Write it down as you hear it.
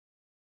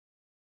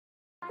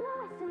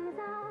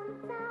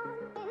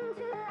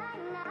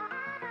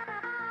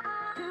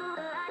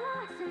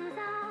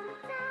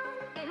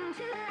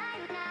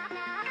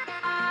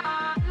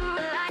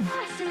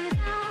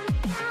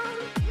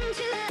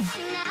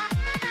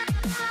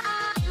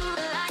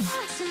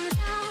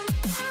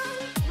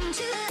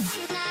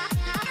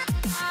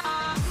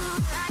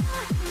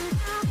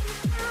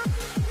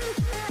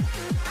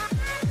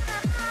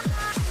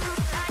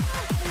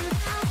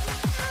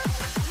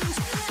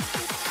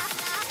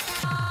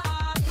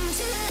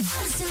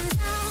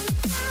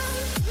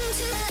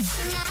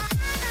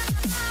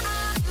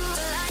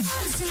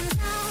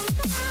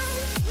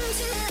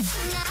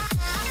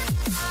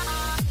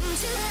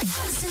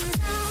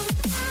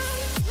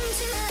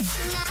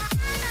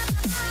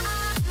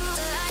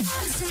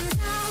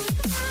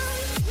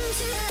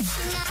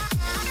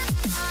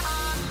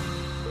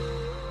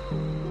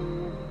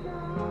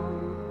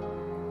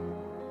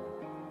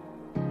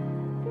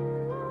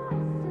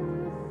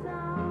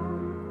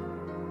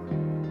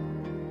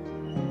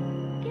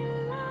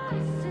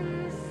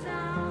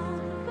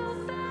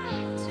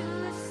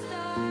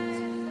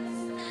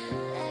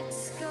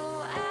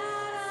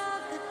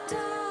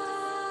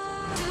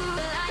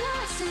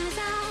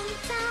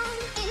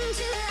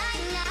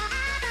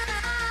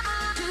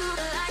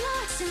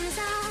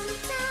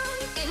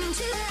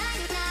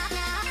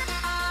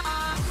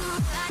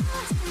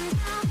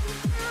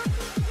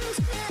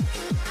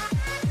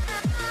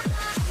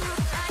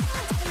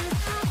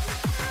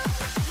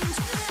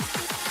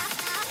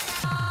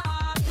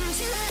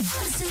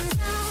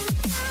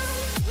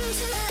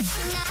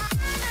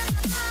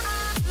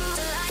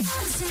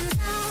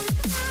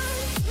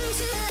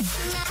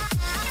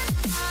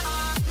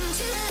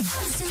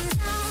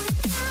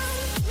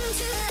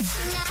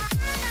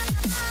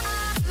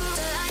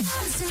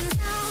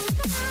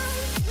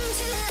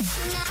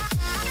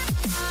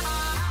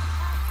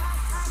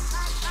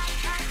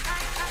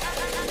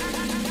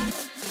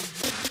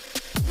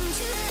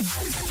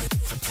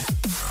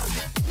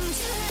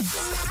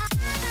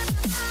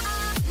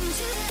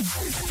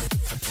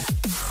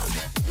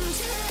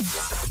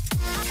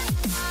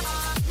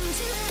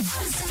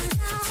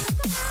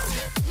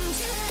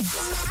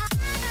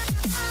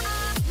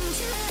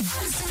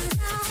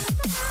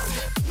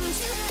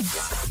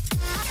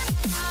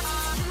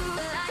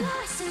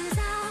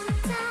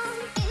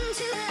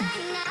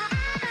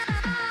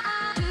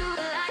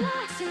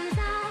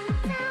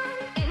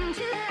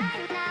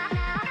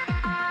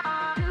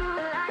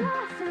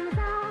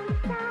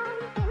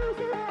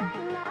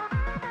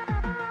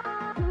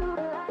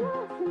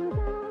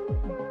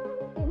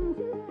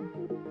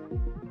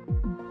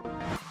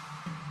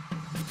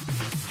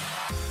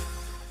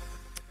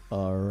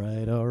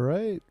All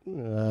right.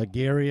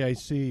 Gary, I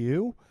see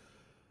you.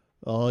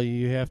 All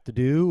you have to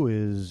do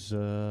is,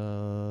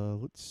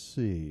 let's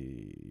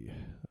see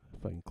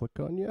if I can click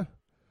on you.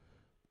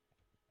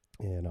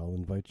 And I'll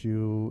invite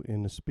you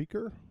in the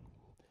speaker.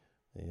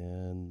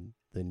 And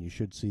then you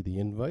should see the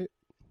invite.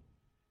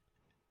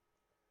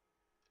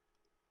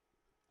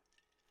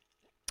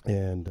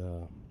 And,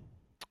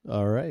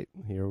 all right,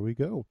 here we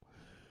go.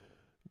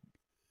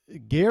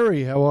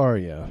 Gary, how are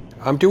you?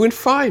 I'm doing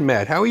fine,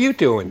 Matt. How are you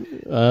doing?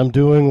 I'm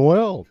doing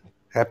well.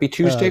 Happy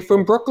Tuesday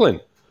from Brooklyn.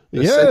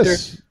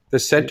 Yes. The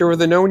center of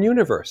the known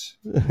universe.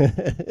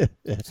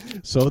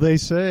 So they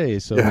say.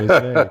 Is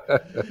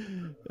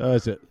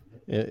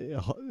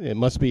it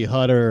must be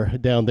hotter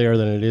down there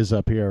than it is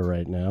up here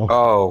right now.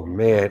 Oh,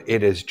 man,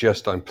 it is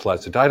just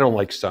unpleasant. I don't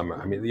like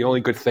summer. I mean, the only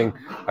good thing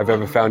I've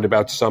ever found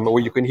about summer,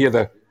 well, you can hear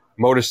the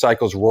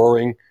motorcycles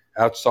roaring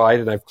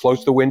outside, and I've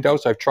closed the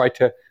windows. I've tried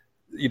to,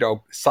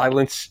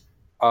 silence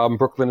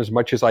Brooklyn as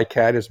much as I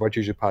can, as much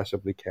as you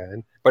possibly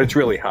can. But it's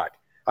really hot.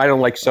 I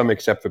don't like summer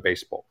except for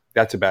baseball.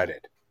 That's about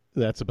it.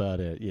 That's about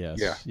it. Yes.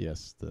 Yeah.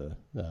 Yes. The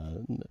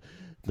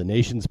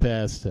nation's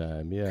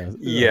pastime. Yeah.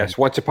 Yes.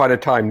 Once upon a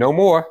time, no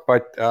more.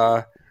 But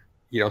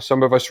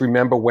some of us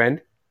remember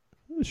when.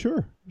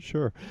 Sure.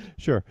 So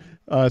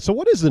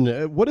what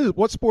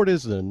sport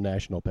is the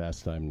national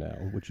pastime now?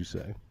 Would you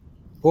say?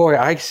 Boy,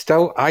 I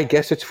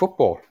guess it's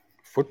football.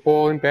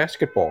 Football and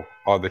basketball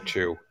are the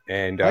two.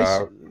 And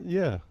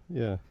yeah.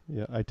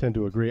 I tend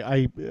to agree.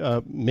 I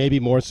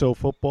maybe more so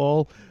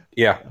football.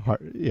 Yeah.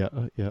 Hard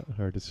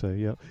to say.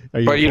 Yeah.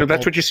 But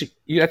that's what you see.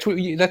 That's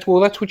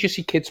what you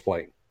see kids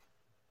playing.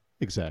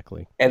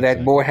 Exactly. And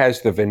that more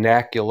has the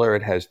vernacular.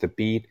 It has the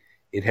beat.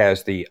 It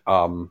has the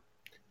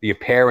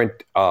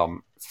apparent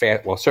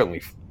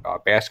certainly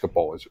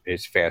basketball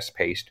is fast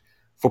paced.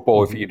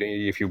 Football, mm-hmm.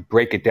 if you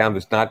break it down,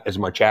 there's not as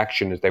much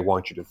action as they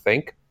want you to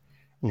think.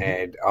 Mm-hmm.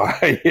 And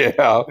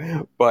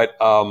but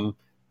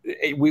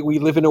we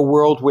live in a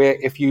world where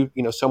if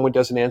someone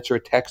doesn't answer a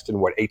text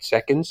in 8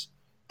 seconds,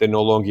 they're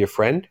no longer your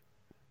friend.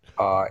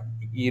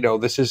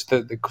 This is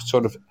the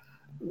sort of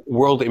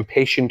world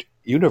impatient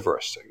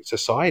universe,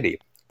 society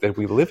that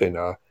we live in.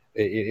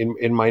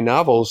 In my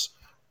novels,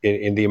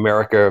 in the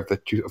America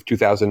of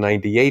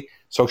 2098,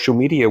 social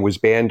media was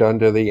banned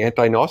under the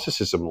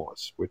anti-narcissism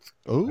laws.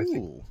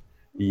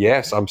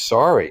 Yes, I'm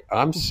sorry.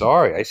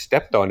 I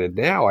stepped on it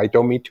now. I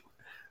don't mean to.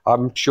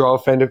 I'm sure I'll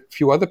offend a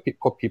few other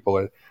people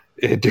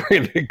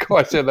during the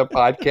course of the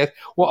podcast.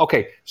 Well,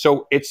 okay,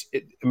 so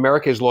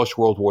America has lost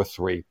World War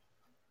III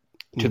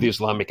to the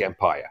Islamic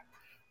Empire,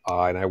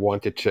 and I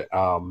wanted to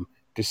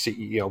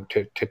see,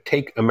 to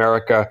take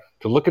America,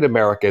 to look at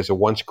America as a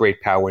once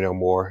great power no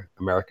more,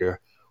 America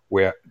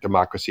where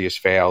democracy has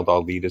failed, our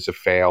leaders have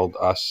failed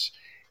us,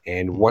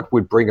 and what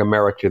would bring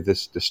America to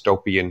this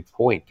dystopian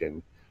point.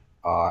 And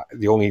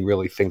the only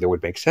really thing that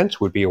would make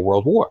sense would be a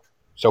world war.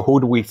 So who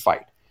do we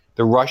fight?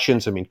 The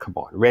Russians, I mean, come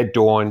on, Red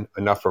Dawn,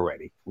 enough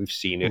already. We've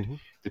seen it.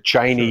 The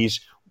Chinese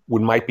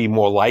might be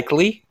more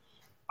likely,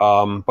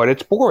 but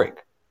it's boring.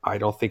 I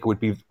don't think it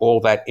would be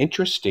all that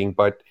interesting,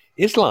 but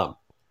Islam,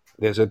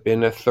 there's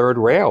been a third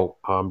rail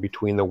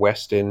between the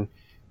West and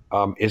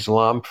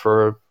Islam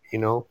for,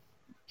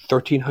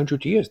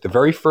 1,300 years. The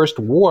very first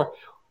war,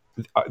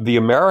 the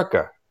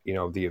America,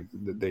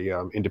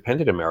 the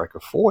independent America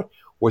fought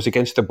was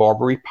against the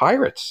Barbary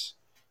pirates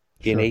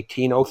in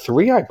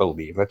 1803, I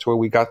believe. That's where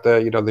we got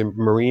the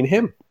Marine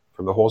hymn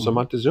from the halls of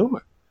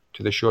Montezuma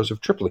to the shores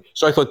of Tripoli.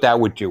 So I thought that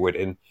would do it.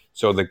 And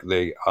so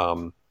the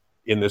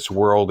in this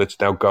world, it's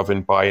now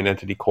governed by an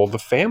entity called the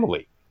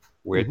family,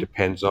 where it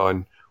depends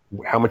on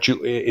how much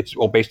it's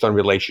all based on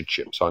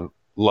relationships, on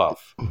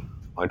love,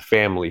 on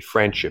family,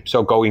 friendship.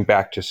 So going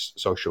back to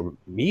social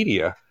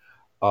media,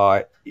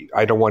 I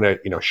don't want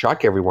to,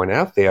 shock everyone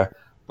out there,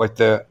 but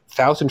the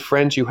 1,000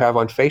 friends you have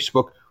on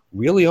Facebook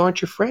really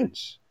aren't your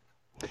friends.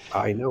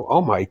 I know.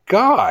 Oh my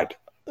God.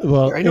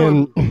 Well,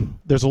 and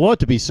there's a lot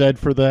to be said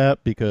for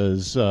that,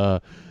 because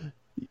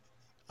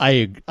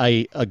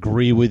I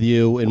agree with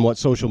you. And what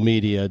social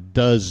media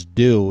does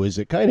do is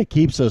it kind of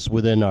keeps us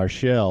within our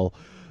shell.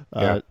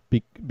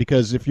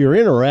 Because if you're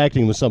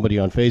interacting with somebody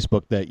on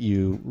Facebook that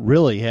you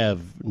really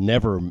have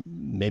never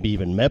maybe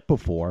even met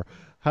before,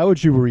 how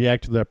would you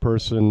react to that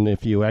person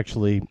if you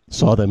actually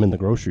saw them in the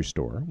grocery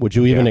store? Would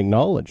you even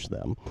acknowledge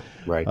them?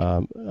 Right.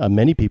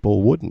 Many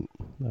people wouldn't,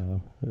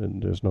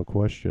 and there's no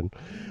question.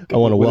 I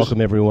want to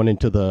welcome everyone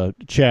into the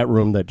chat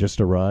room that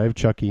just arrived.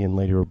 Chucky and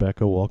Lady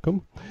Rebecca,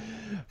 welcome.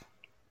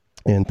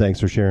 And thanks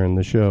for sharing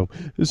the show.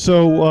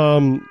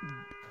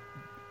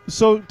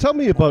 So tell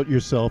me about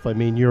yourself. I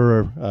mean,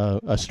 you're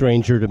a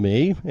stranger to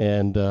me,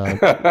 and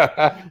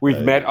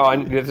we've met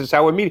on. This is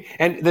how we meet,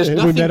 and there's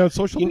nothing. We met on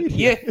social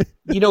media.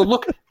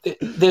 Look,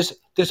 there's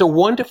a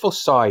wonderful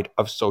side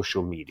of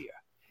social media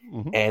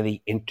and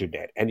the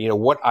internet, and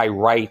what I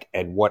write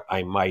and what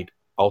I might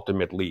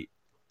ultimately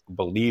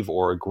believe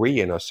or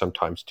agree in are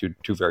sometimes two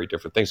very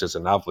different things. As a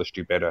novelist,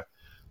 you better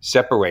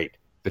separate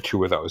the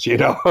two of those,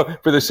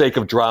 for the sake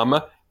of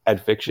drama and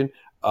fiction.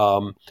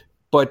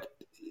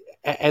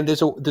 And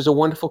there's a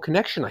wonderful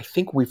connection. I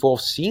think we've all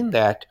seen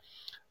that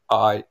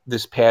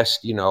this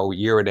past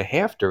year and a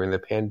half during the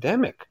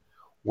pandemic,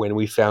 when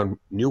we found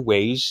new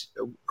ways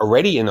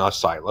already in our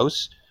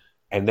silos,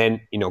 and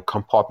then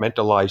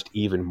compartmentalized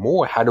even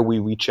more. How do we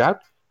reach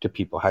out to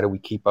people? How do we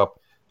keep up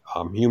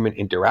human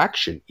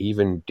interaction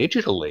even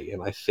digitally?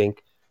 And I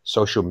think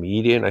social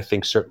media, and I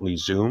think certainly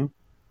Zoom,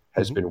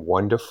 has been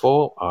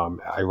wonderful.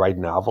 I write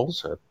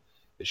novels.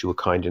 As you were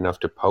kind enough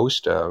to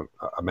post, A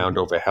Mound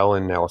Over Hell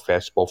and now A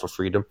Fastball for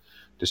Freedom,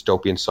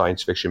 dystopian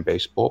science fiction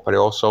baseball. But I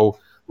also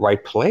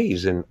write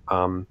plays. And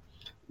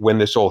when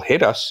this all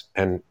hit us,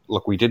 and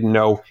look, we didn't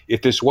know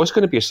if this was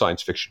going to be a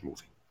science fiction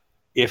movie,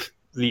 if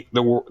the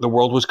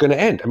world was going to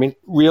end. I mean,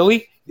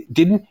 really?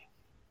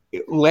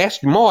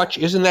 Last March,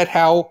 isn't that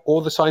how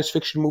all the science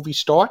fiction movies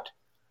start?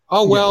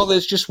 Oh, well,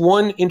 there's just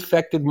one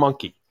infected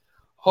monkey.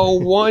 Oh,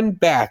 one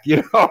bat,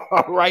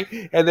 right?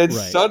 And then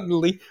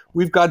suddenly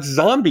we've got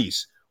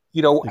zombies,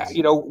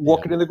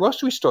 walking in the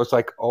grocery store. It's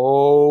like,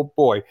 oh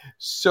boy.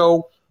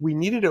 So we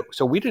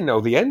didn't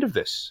know the end of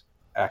this,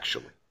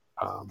 actually.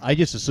 I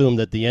just assumed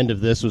that the end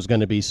of this was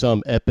going to be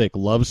some epic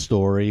love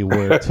story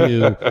where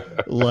two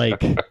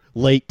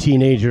late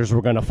teenagers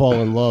were going to fall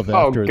in love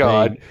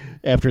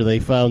after they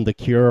found the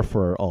cure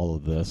for all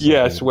of this.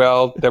 Yes,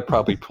 well, they're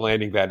probably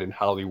planning that in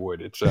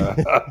Hollywood. It's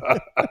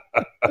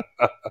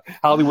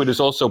Hollywood is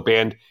also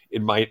banned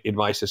in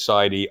my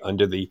society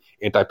under the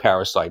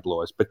anti-parasite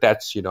laws, but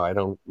that's I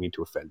don't mean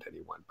to offend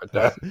anyone,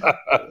 but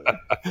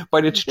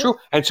but it's true.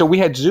 And so we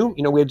had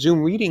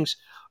Zoom readings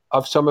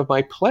of some of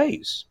my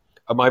plays.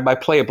 My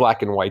play, A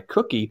Black and White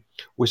Cookie,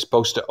 was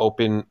supposed to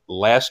open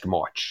last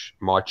March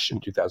in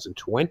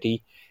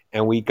 2020,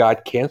 and we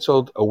got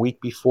canceled a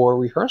week before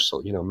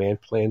rehearsal. Man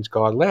plans,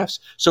 God laughs.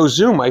 So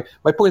Zoom, my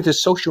point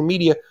is, social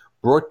media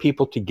brought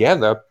people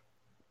together,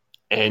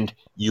 and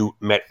you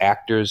met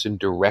actors and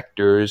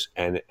directors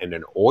and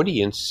an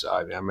audience.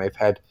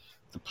 The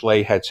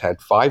play has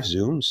had 5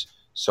 Zooms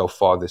so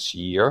far this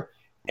year,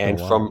 and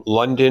from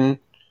London,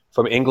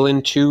 from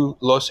England to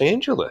Los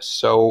Angeles.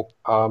 So,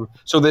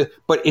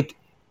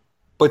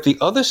 but the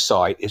other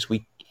side is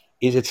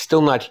it's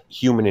still not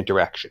human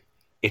interaction.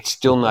 It's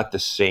still not the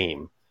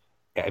same.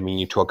 I mean,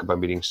 you talk about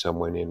meeting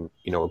someone in,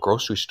 a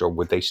grocery store.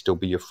 Would they still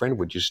be your friend?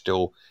 Would you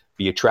still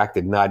be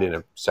attracted, not in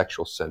a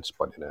sexual sense,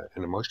 but in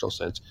an emotional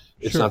sense?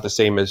 It's not the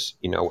same as,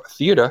 a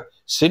theater,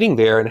 sitting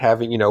there and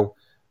having,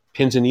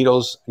 pins and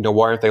needles.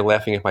 Why aren't they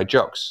laughing at my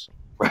jokes?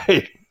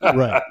 Right?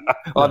 Right.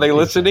 Are they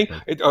listening?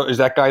 Exactly. Is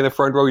that guy in the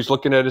front row? He's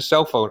looking at his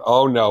cell phone.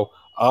 Oh no,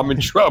 I'm in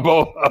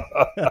trouble.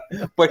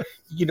 But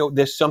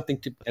there's something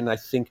to, and I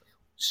think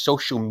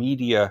social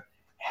media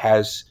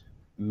has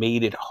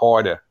made it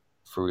harder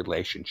for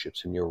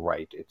relationships. And you're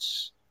right.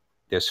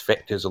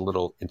 There's a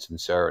little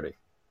insincerity.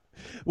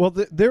 Well,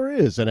 there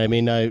is, and I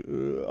mean,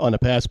 on a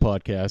past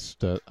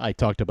podcast, I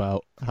talked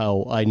about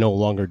how I no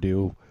longer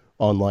do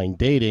online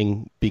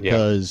dating Yeah.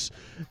 because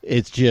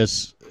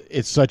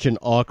it's such an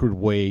awkward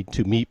way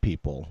to meet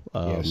people.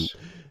 Yes.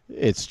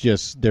 It's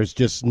just there's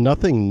just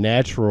nothing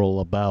natural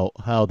about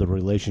how the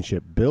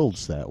relationship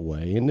builds that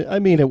way. And I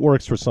mean, it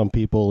works for some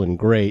people and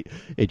great.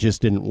 It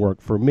just didn't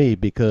work for me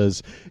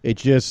because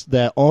it's just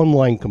that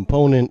online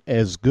component,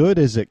 as good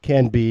as it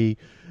can be,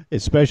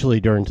 especially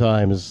during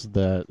times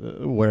that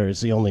where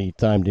it's the only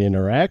time to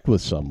interact with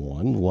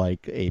someone,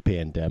 like a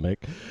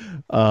pandemic.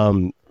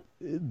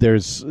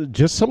 There's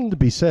just something to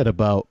be said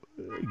about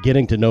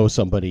getting to know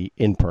somebody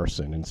in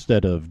person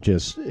instead of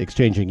just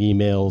exchanging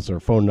emails or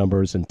phone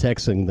numbers and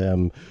texting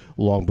them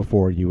long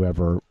before you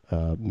ever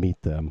meet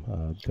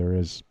them. There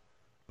is,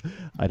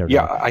 I don't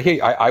Yeah, know. I hear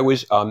you. I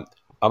was I'm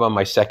on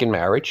my second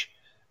marriage.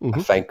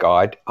 Mm-hmm. Thank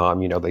God.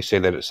 They say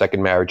that a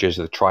second marriage is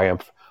the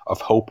triumph of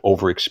hope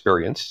over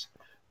experience,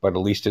 but at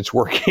least it's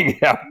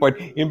working out. But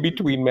in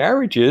between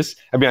marriages,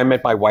 I mean, I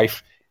met my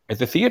wife at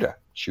the theater.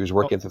 She was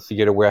working at the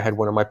theater where I had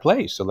one of my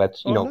plays. So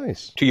that's,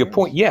 Nice. to your Nice.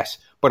 point, yes.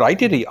 But I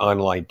did the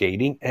online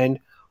dating, and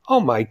oh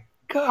my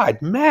God,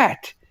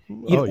 Matt,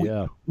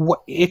 Yeah.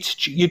 what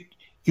it's you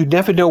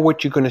never know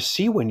what you're going to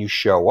see when you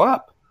show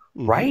up,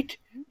 Mm-hmm. right?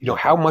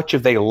 How much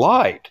have they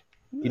lied?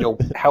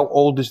 How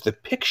old is the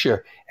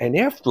picture? And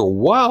after a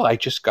while, I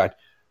just got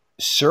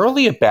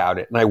surly about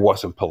it, and I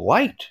wasn't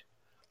polite.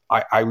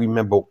 I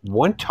remember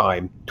one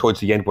time towards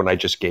the end when I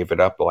just gave it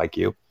up like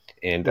you,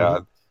 and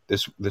Mm-hmm.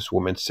 this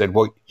woman said,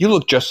 "Well, you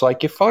look just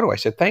like your photo." I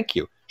said, "Thank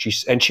you."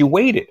 She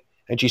waited,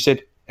 and she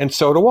said, "And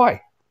so do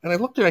I." And I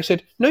looked at her. I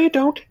said, "No, you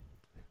don't.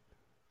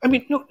 I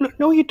mean,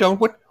 no, you don't.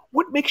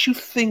 What makes you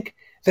think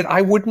that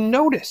I wouldn't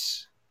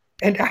notice?"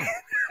 And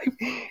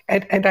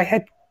I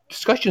had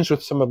discussions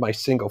with some of my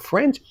single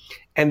friends,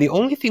 and the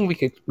only thing we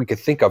could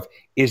think of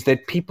is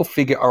that people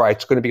figure, all right,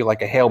 it's going to be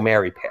like a Hail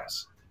Mary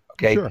pass.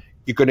 Okay, Sure.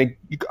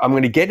 I'm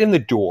gonna get in the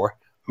door.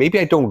 Maybe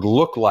I don't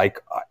look like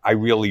I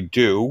really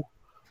do,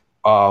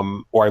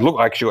 or I look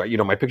actually,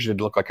 my picture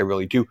didn't look like I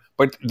really do.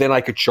 But then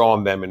I could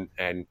charm them,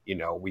 and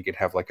we could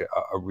have like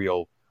a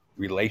real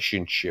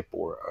relationship,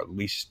 or at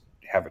least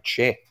have a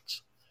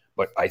chance.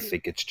 But I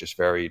think it's just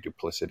very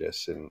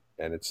duplicitous, and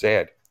it's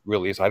sad. It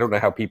really is. I don't know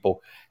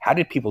how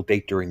did people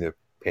date during the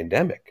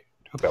pandemic?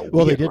 Talk about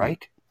Well, they weird, didn't.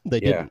 right? They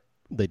Yeah. didn't.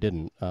 They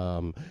didn't.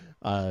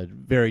 A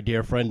very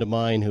dear friend of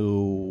mine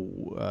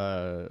who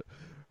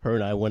her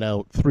and I went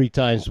out 3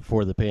 times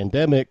before the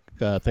pandemic.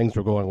 Things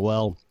were going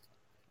well.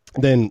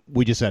 Then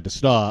we just had to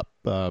stop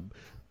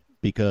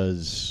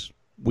because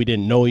we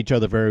didn't know each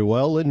other very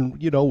well, and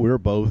we were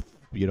both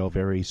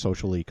very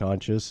socially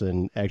conscious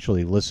and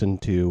actually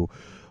listened to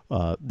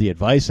the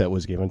advice that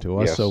was given to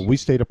us. So Yes. we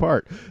stayed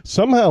apart.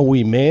 Somehow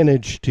we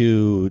managed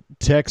to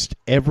text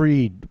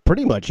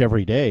pretty much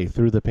every day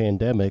through the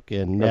pandemic,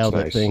 and now That's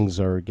that nice. things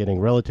are getting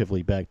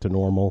relatively back to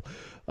normal,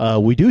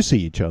 we do see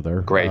each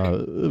other Great.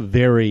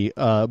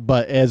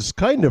 but as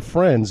kind of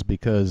friends,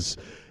 because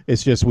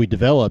it's just we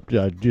developed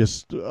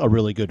just a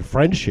really good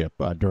friendship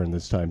during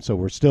this time. So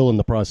we're still in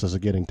the process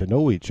of getting to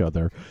know each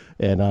other,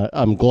 and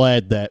I'm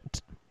glad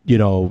that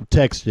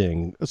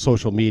texting,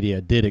 social media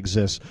did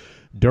exist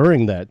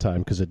during that time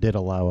because it did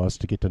allow us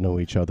to get to know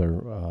each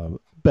other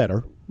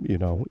better.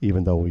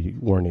 Even though we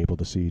weren't able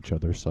to see each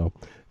other. So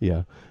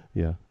yeah.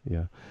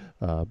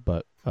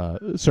 But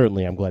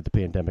certainly, I'm glad the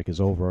pandemic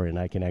is over and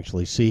I can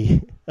actually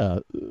see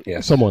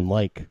Yes. someone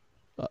like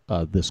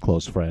this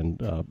close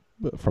friend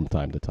from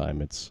time to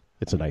time. It's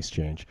a nice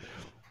change,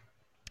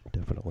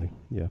 definitely.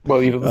 Yeah.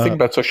 Well, the thing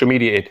about social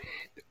media,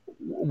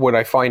 what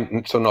I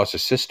find so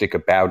narcissistic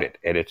about it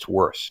at its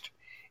worst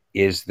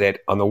is that,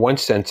 on the one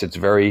sense, it's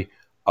very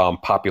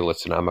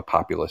populist, and I'm a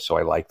populist, so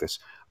I like this,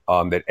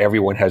 that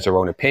everyone has their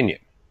own opinion.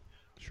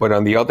 Sure. But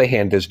on the other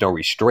hand, there's no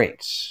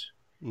restraints.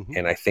 Mm-hmm.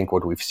 And I think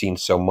what we've seen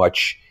so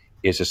much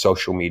is a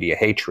social media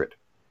hatred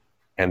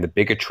and the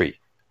bigotry,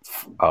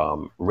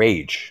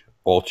 rage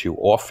all too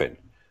often,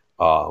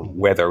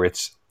 whether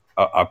it's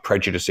a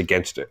prejudice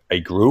against a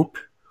group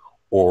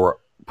or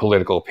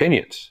political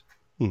opinions.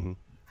 Mm-hmm.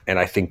 And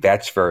I think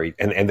that's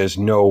and there's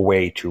no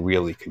way to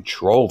really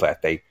control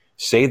that. They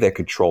say they're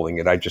controlling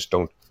it. I just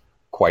don't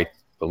quite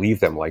believe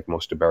them. Like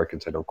most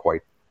Americans, I don't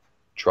quite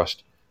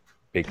trust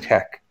big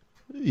tech.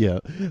 Yeah.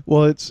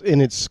 Well, it's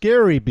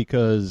scary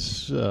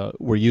because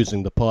we're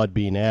using the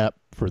Podbean app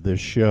for this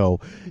show.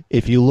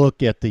 If you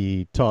look at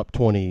the top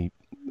 20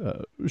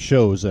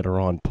 shows that are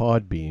on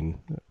Podbean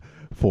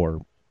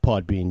for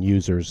Podbean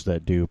users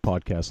that do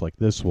podcasts like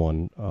this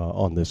one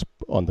on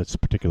this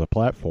particular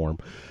platform,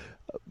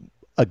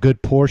 a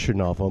good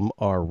portion of them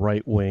are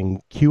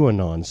right-wing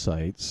QAnon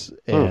sites,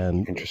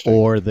 and Interesting.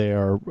 or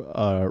they're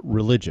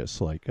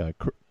religious, like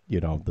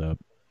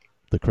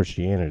the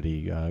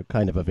Christianity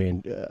kind of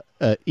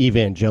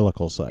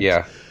evangelical sites,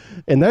 Yeah,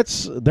 and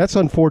that's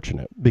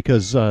unfortunate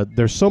because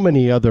there's so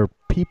many other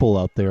people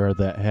out there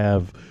that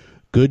have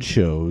good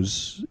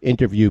shows,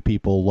 interview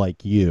people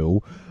like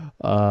you,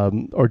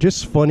 or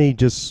just funny,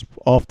 just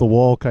off the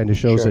wall kind of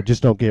shows that sure.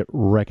 just don't get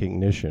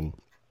recognition.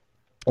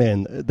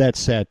 And that's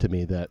sad to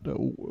me that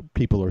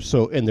people are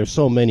so, and there's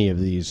so many of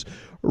these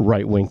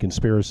right wing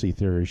conspiracy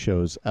theory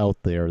shows out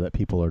there that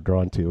people are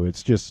drawn to.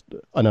 It's just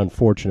an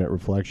unfortunate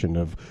reflection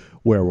of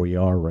where we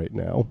are right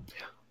now.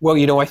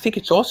 Well, I think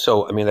it's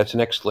also, I mean, that's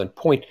an excellent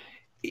point.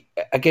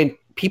 Again,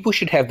 people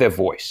should have their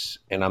voice,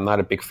 and I'm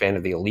not a big fan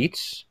of the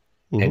elites.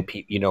 Mm-hmm.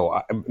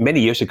 And many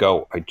years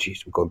ago,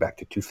 geez, we're going back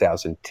to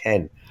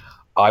 2010.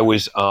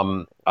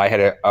 I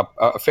had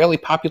a fairly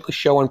popular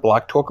show on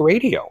Blog Talk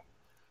Radio.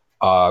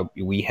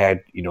 We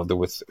had, there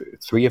were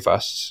three of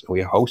us.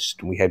 We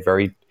host, and we had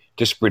very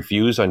disparate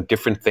views on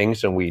different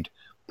things, and we'd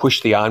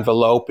push the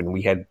envelope, and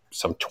we had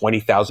some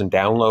 20,000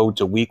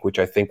 downloads a week, which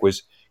I think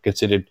was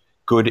considered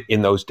good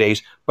in those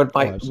days. But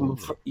my,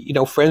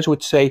 friends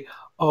would say,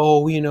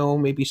 "Oh,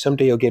 maybe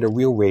someday you'll get a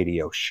real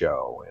radio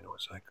show," and it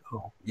was like,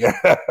 "Oh,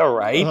 yeah,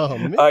 right." Oh,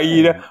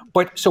 man.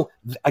 But so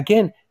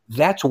again,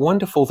 that's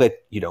wonderful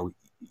that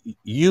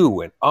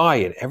you and I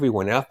and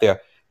everyone out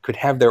there could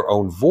have their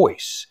own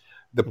voice.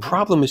 The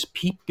problem is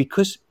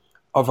because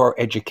of our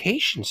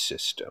education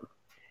system,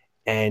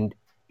 and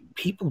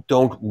people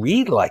don't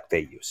read like they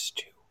used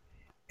to,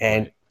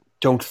 and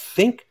don't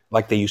think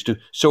like they used to.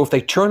 So if they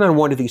turn on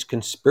one of these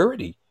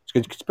conspiracy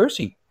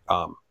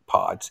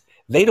pods,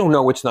 they don't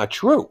know it's not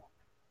true,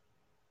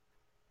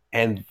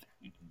 and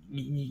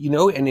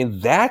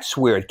that's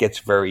where it gets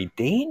very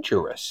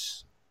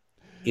dangerous.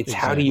 It's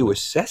How do you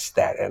assess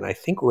that? And I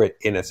think we're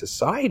in a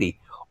society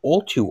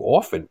all too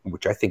often,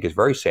 which I think is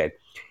very sad,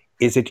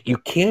 is that you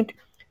can't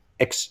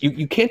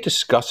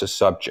discuss a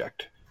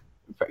subject,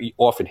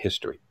 often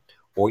history,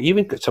 or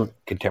even some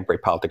contemporary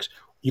politics.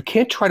 You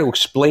can't try to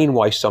explain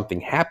why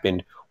something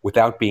happened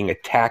without being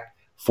attacked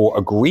for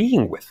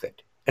agreeing with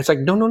it. It's like,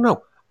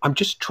 no. I'm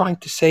just trying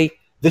to say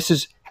this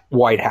is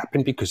why it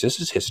happened, because this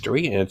is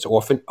history, and it's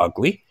often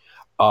ugly,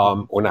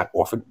 or not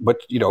often,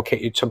 but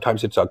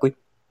sometimes it's ugly.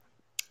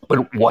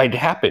 But why it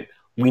happened?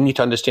 We need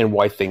to understand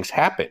why things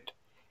happened,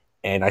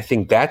 and I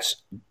think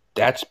that's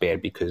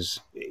bad, because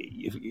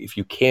if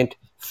you can't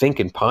think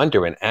and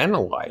ponder and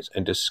analyze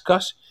and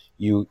discuss,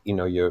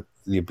 the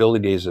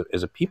ability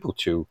as a people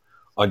to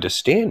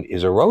understand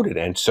is eroded,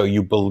 and so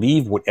you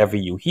believe whatever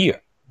you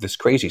hear, this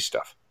crazy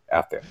stuff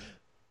out there.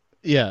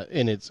 Yeah,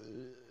 and it's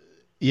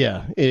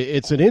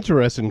an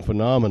interesting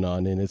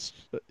phenomenon, and it's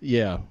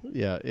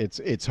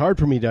hard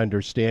for me to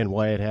understand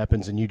why it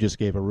happens, and you just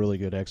gave a really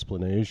good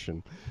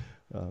explanation.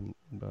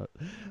 But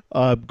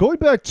going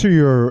back to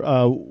your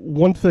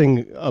one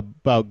thing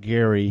about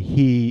Gary,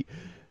 he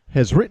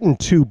has written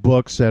 2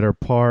 books that are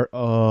part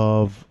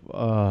of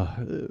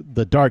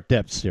the Dark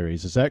Depths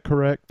series. Is that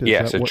correct?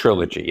 Yes, a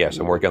trilogy. Yes,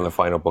 I'm working on the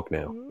final book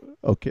now.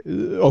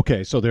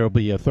 Okay. So there will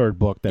be a 3rd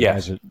book that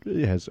yes.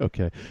 has.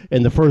 Okay,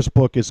 and the first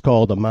book is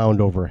called A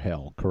Mound Over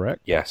Hell.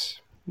 Correct?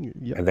 Yes.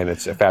 Yeah. And then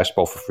it's A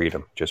Fastball for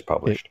Freedom, just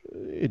published.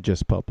 It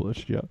just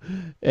published, yeah.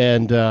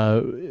 And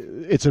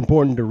it's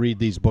important to read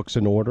these books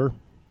in order.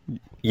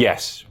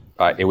 Yes,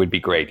 it would be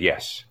great.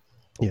 Yes.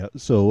 Yeah.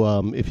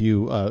 So if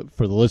you,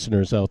 for the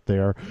listeners out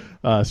there,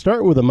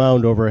 start with A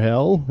Mound Over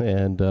Hell,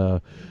 and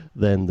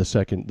then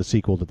the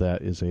sequel to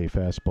that is A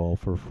Fastball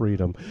for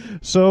Freedom.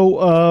 So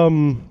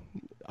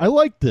I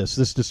like this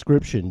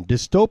description: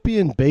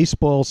 dystopian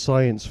baseball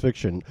science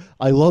fiction.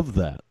 I love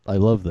that.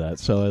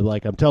 So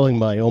I'm telling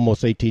my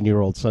almost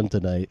 18-year-old son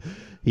tonight.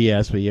 He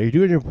asked me, "Are you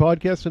doing your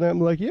podcast tonight?"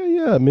 I'm like,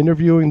 "Yeah. I'm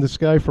interviewing this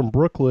guy from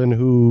Brooklyn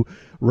who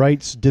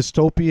writes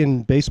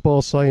dystopian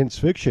baseball science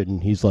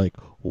fiction." He's like,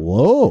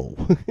 "Whoa."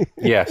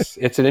 Yes,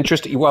 it's an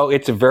interesting. Well,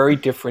 it's a very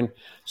different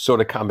sort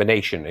of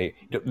combination.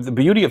 The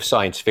beauty of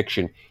science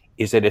fiction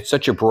is that it's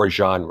such a broad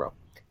genre.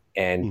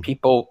 And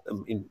people,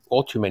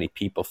 all too many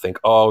people think,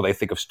 they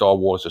think of Star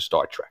Wars or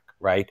Star Trek,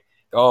 right?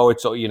 Oh,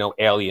 it's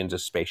aliens, a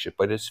spaceship,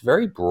 but it's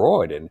very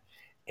broad,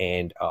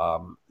 and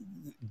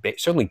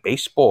certainly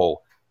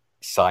baseball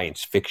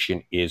science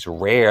fiction is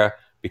rare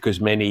because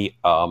many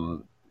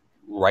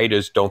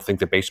writers don't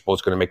think that baseball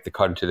is going to make the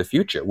cut into the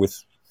future,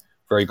 with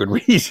very good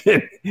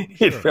reason.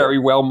 It very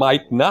well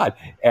might not.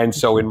 And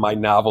so, in my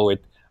novel,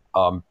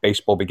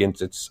 baseball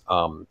begins its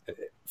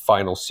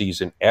final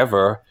season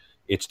ever.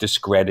 It's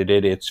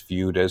discredited. It's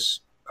viewed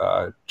as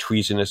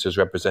treasonous, as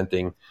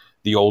representing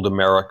the old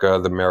America,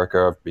 the America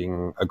of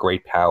being a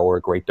great power,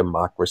 a great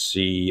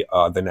democracy,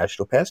 the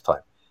national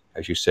pastime,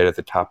 as you said at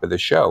the top of the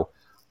show.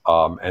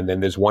 And then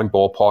there's one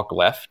ballpark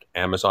left,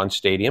 Amazon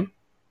Stadium,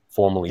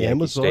 formerly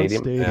Yankee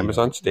Stadium.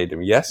 Amazon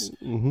Stadium, yes.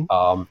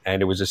 Mm-hmm.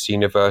 And it was a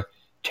scene of a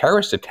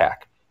terrorist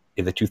attack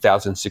in the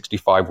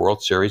 2065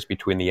 World Series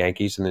between the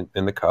Yankees and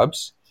the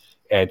Cubs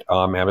at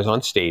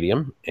Amazon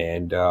Stadium.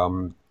 And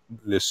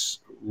this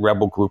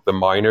rebel group, the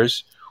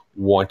miners,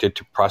 wanted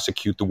to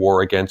prosecute the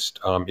war against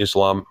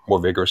Islam more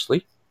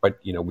vigorously. But,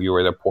 we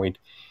were at a point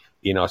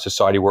in our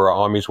society where our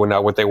armies were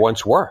not what they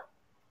once were.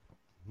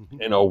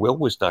 And our will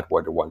was not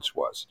what it once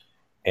was.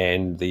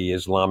 And the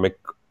Islamic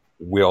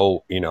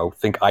will,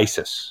 think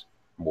ISIS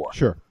more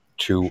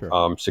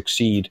to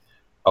succeed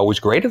was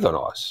greater than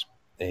ours.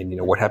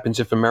 And, what happens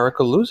if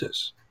America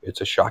loses?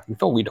 It's a shocking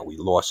thought. We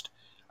lost.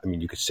 I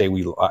mean, you could say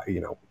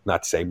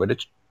not say, but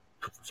it's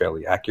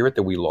fairly accurate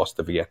that we lost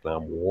the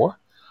Vietnam War.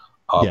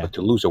 But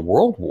to lose a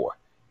world war,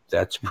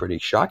 that's pretty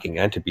shocking.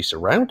 And to be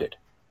surrounded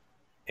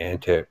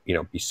and to,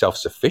 be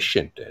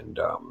self-sufficient. And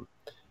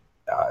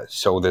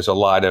so there's a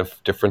lot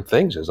of different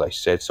things. As I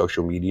said,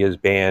 social media is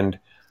banned.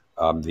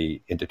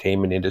 The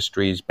entertainment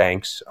industries,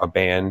 banks are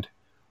banned.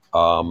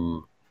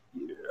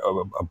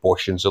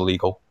 Abortion's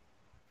illegal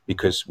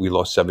because we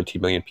lost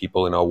 17 million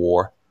people in our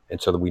war.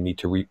 And so that we need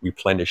to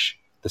replenish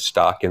the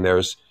stock.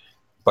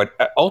 But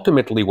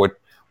ultimately what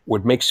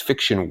makes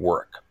fiction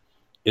work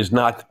is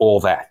not all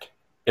that.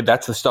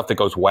 That's the stuff that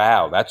goes,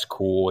 wow, that's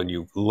cool. And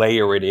you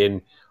layer it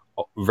in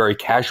very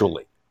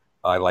casually.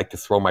 I like to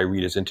throw my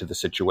readers into the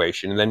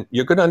situation. And then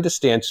you're going to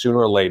understand sooner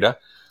or later.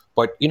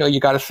 But, you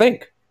got to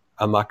think.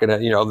 I'm not going to,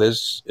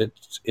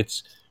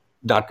 it's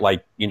not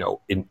like,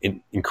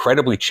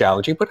 incredibly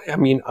challenging. But,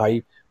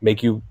 I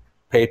make you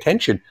pay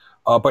attention.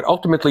 But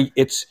ultimately,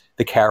 it's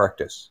the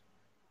characters.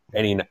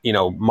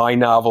 My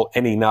novel,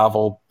 any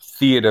novel,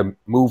 theater,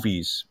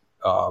 movies,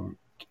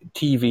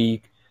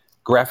 TV,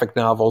 graphic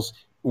novels,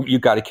 you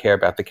got to care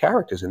about the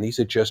characters. And these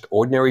are just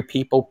ordinary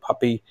people.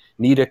 Puppy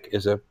Nedick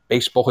is a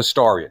baseball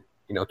historian.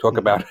 Talk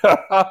about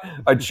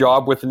a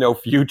job with no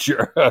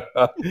future.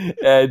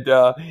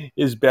 And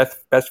his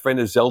best friend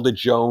is Zelda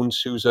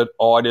Jones, who's an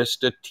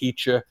artist, a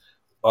teacher,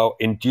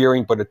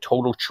 endearing, but a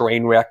total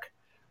train wreck.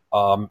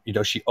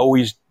 She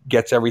always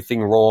gets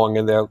everything wrong.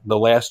 And the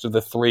last of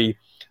the three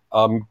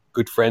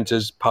good friends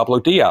is Pablo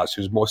Diaz,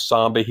 who's more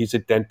somber. He's a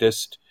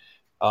dentist.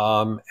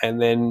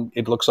 And then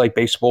it looks like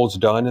baseball's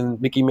done, and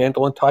Mickey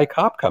Mantle and Ty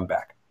Cobb come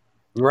back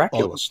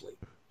miraculously.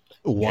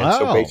 Oh,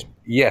 wow.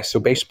 So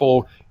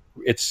baseball,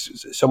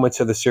 someone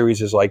said the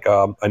series is like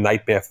a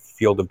nightmare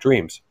field of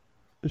dreams.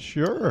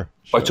 Sure.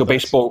 But so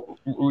baseball,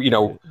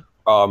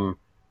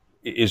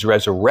 is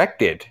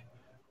resurrected,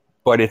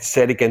 but it's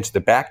set against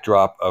the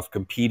backdrop of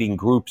competing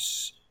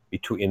groups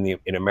in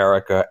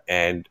America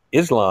and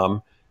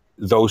Islam,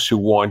 those who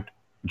want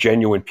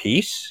genuine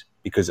peace,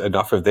 because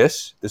enough of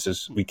this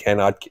is,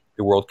 the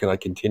world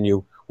cannot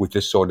continue with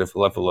this sort of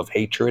level of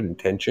hatred and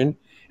tension.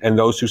 And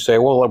those who say,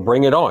 well,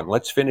 bring it on.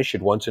 Let's finish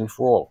it once and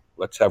for all.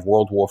 Let's have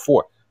World War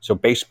IV. So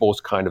baseball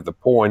is kind of the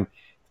pawn,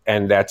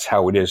 and that's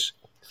how it is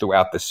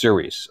throughout the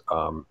series.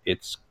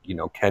 It's,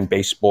 can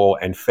baseball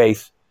and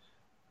faith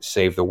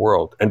save the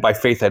world? And by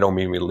faith, I don't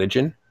mean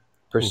religion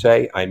per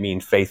se. I mean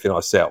faith in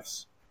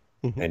ourselves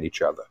and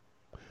each other,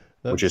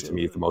 which is to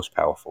me the most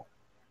powerful.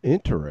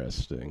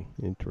 Interesting.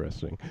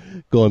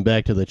 Going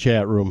back to the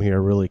chat room here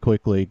really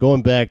quickly,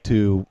 going back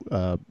to,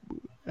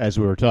 as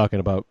we were talking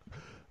about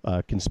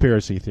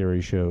conspiracy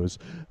theory shows,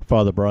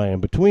 Father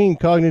Brian, between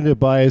cognitive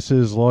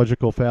biases,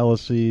 logical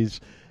fallacies,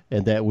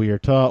 and that we are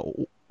taught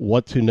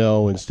what to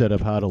know instead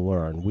of how to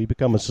learn, we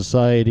become a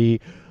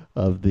society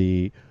of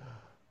the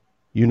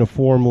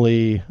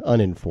uniformly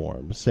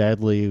uninformed,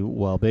 sadly,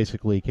 while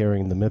basically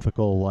carrying the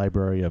mythical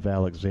library of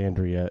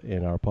Alexandria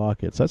in our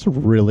pockets. That's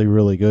really,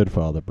 really good,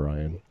 Father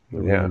Brian.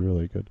 Really,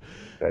 really good.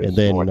 And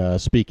then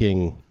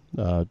speaking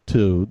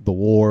to the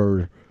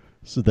war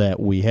that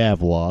we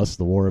have lost,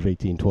 the War of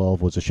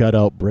 1812 was a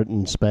shutout.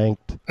 Britain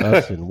spanked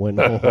us and went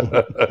home.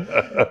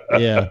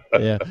 Yeah.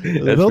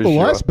 Though the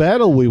last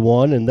battle we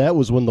won, and that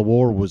was when the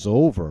war was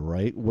over,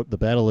 right? The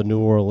Battle of New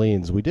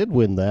Orleans. We did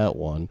win that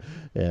one,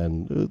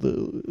 and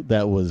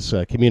that was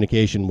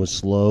communication was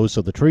slow,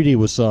 so the treaty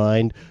was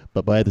signed.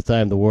 But by the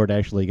time the word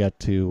actually got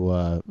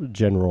to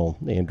General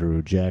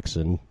Andrew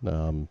Jackson,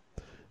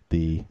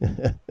 the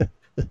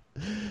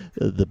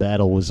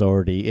battle was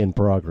already in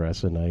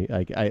progress, and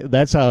I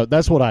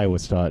that's what I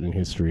was taught in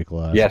history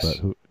class.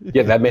 Yes,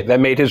 that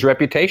made his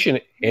reputation,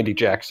 Andy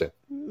Jackson.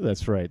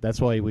 That's right.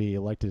 That's why we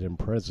elected him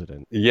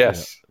president.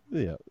 Yes.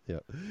 Yeah.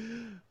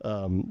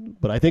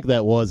 But I think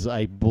that was.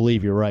 I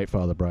believe you're right,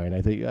 Father Brian.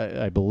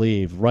 I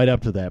believe right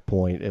up to that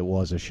point it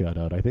was a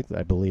shutout.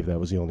 I believe that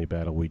was the only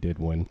battle we did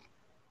win.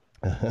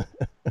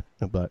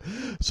 But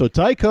so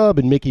Ty Cobb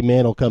and Mickey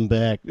Mantle come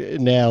back.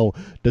 Now,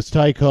 does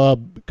Ty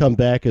Cobb come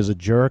back as a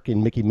jerk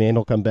and Mickey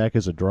Mantle come back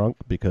as a drunk?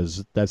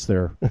 Because that's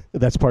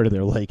part of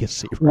their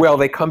legacy. Right? Well,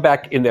 they come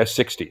back in their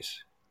 60s.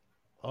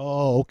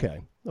 Oh,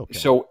 okay.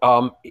 So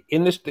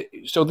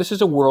this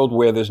is a world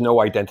where there's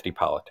no identity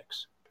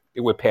politics.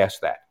 We're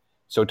past that.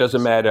 So it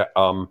doesn't matter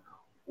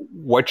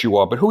what you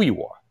are, but who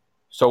you are.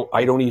 So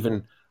I don't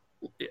even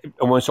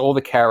almost all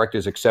the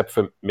characters except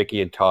for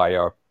Mickey and Ty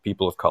are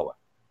people of color.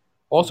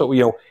 Also,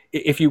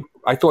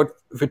 I thought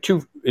for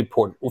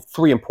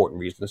three important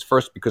reasons.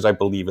 First, because I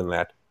believe in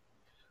that,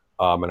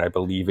 and I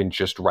believe in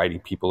just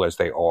writing people as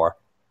they are.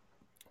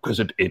 because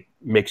it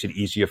makes it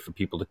easier for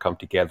people to come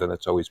together.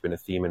 That's always been a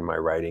theme in my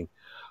writing.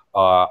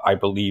 I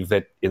believe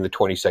that in the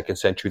 22nd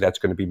century, that's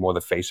going to be more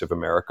the face of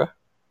America,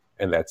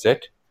 and that's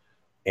it.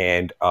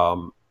 And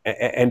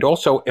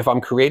also, if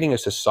I'm creating a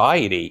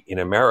society in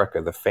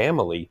America, the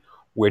family,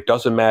 where it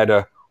doesn't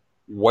matter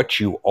what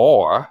you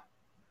are,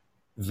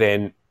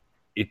 then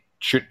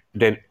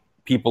then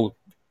people,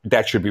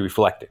 that should be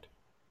reflected.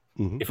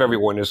 Mm-hmm. If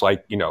everyone is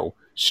like,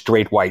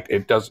 straight white,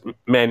 it doesn't,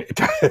 man,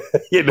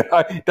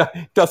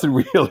 it doesn't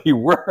really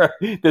work.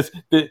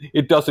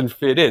 It doesn't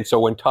fit in. So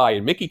when Ty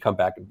and Mickey come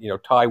back,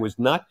 Ty was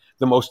not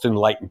the most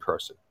enlightened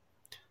person.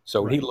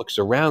 So when he looks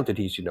around and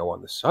he's,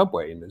 on the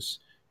subway and there's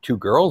two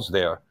girls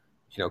there,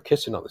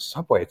 kissing on the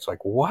subway, it's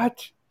like,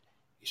 what?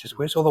 He says,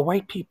 where's all the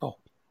white people?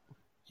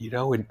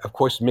 And of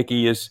course,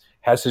 Mickey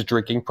has his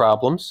drinking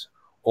problems.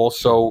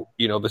 Also,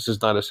 this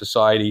is not a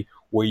society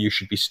where you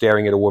should be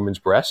staring at a woman's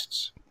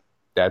breasts.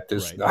 That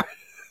is not,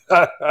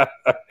 that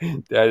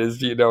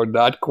is,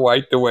 not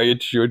quite the way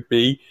it should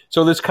be.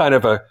 So there's kind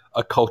of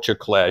a culture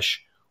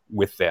clash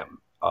with them.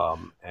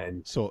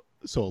 And so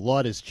a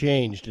lot has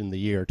changed in the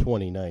year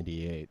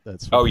 2098.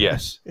 That's oh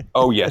yes.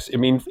 I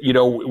mean,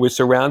 we're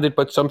surrounded,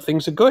 but some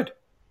things are good.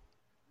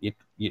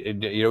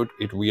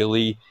 It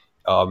really,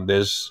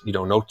 there's,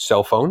 no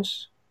cell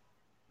phones,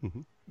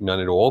 none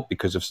at all,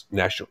 because of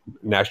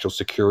national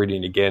security.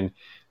 And again,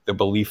 the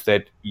belief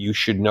that you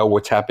should know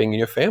what's happening in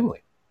your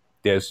family.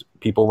 There's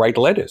people write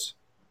letters.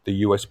 The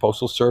U.S.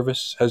 Postal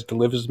Service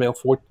delivers mail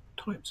 4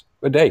 times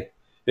a day.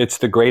 It's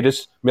the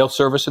greatest mail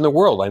service in the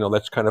world. I know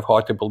that's kind of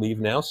hard to believe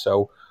now.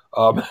 So,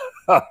 but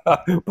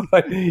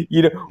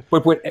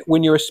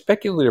when you're a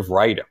speculative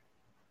writer,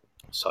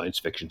 science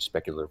fiction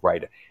speculative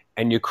writer,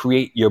 and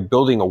you're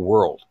building a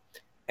world,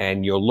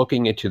 and you're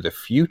looking into the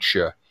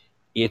future,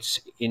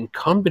 it's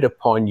incumbent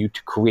upon you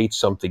to create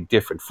something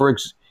different.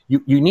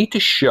 You need to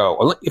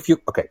show,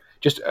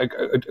 just a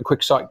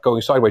quick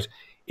going sideways.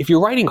 If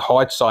you're writing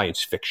hard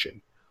science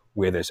fiction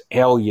where there's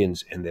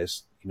aliens and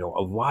there's,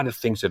 a lot of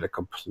things that are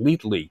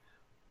completely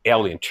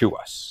alien to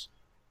us,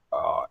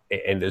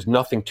 and there's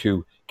nothing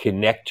to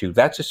connect to,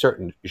 that's a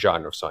certain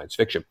genre of science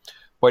fiction.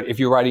 But if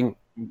you're writing,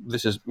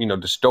 this is,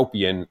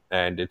 dystopian,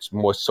 and it's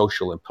more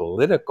social and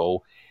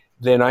political,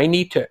 then I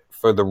need to,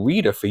 for the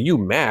reader, for you,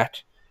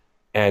 Matt,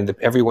 and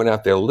everyone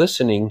out there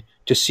listening,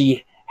 to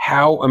see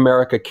how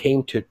America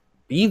came to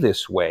be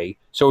this way,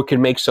 so it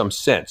can make some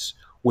sense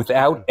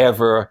without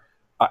ever.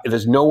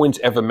 There's no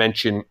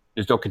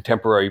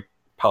contemporary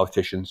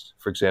politicians,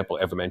 for example,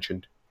 ever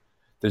mentioned.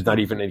 There's not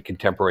even any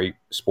contemporary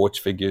sports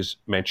figures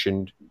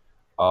mentioned.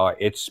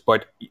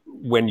 But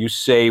when you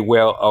say,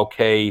 well,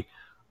 okay,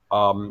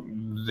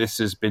 this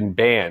has been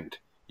banned,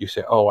 you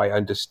say, oh, I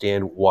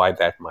understand why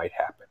that might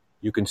happen.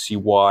 You can see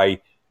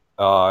why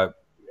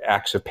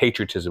acts of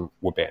patriotism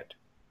were banned.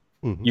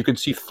 Mm-hmm. You can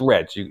see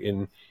threads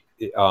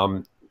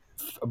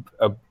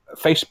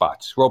face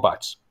bots,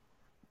 robots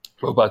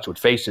with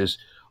faces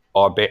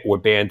were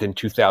banned in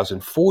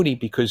 2040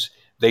 because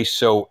they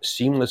so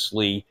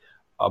seamlessly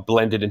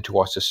blended into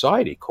our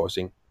society,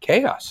 causing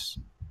chaos.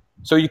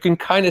 So you can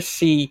kind of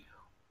see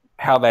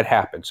how that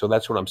happened. So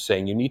that's what I'm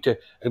saying. You need to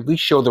at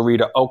least show the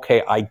reader,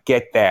 okay, I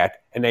get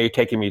that, and now you're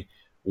taking me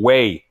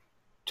way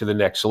to the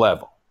next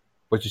level,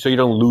 so you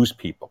don't lose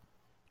people,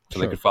 so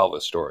they can follow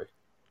the story.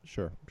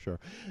 Sure.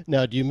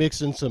 Now, do you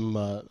mix in some?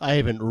 I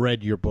haven't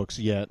read your books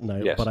yet,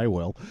 but I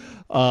will.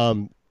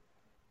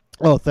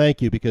 Oh,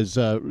 thank you, because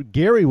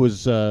Gary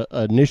was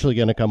initially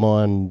going to come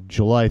on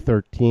July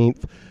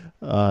 13th.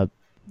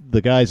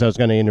 The guys I was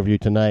going to interview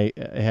tonight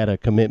had a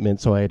commitment,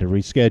 so I had to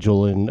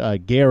reschedule.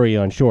 And Gary,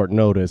 on short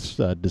notice,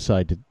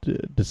 decided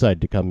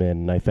to come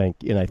in. And I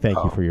thank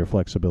you for your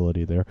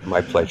flexibility there.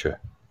 My pleasure.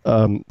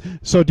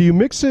 So, do you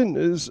mix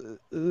in?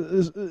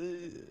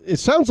 It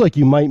sounds like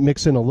you might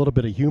mix in a little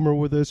bit of humor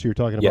with this. You're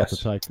talking about the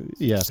type.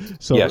 Yeah.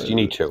 So yes, you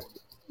need to.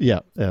 Yeah,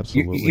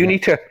 absolutely. You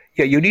need to.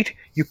 Yeah, you need.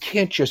 You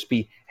can't just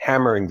be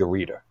hammering the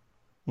reader.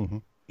 Mm-hmm.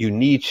 You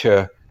need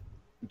to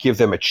give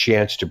them a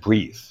chance to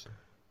breathe,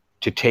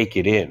 to take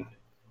it in,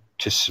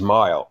 to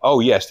smile. Oh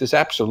yes, there's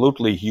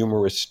absolutely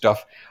humorous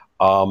stuff.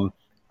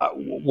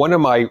 One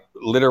of my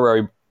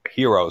literary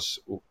heroes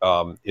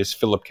is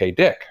Philip K.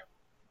 Dick,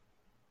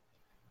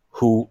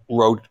 who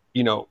wrote,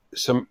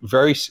 some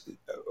very,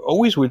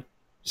 always with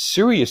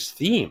serious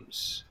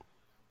themes,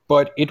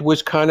 but it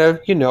was kind of,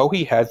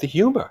 he had the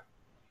humor.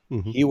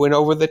 Mm-hmm. He went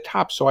over the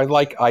top. So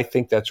I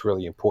think that's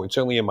really important.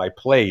 Certainly in my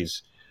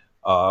plays,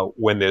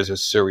 when there's a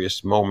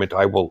serious moment,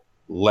 I will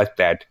let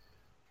that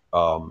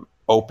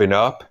open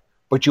up,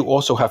 but you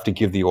also have to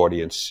give the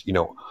audience,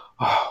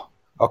 oh,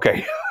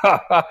 okay,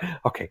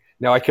 okay,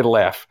 now I can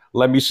laugh.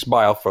 Let me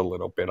smile for a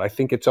little bit. I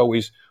think it's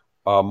always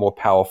more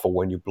powerful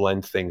when you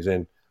blend things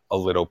in a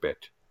little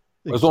bit.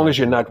 Exactly. As long as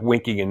you're not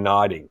winking and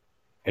nodding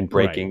and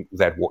breaking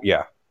that.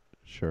 Yeah.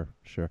 Sure.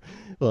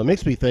 Well, it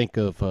makes me think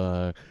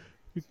of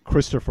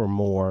Christopher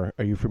Moore.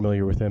 Are you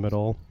familiar with him at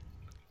all?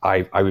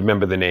 I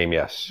remember the name,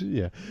 yes.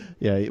 Yeah.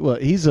 Well,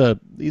 he's a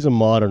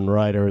modern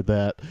writer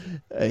that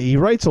he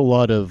writes a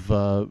lot of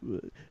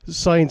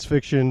science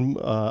fiction,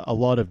 a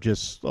lot of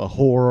just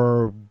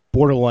horror,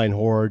 borderline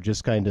horror,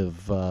 just kind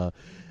of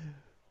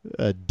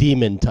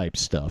demon type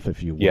stuff,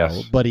 if you will.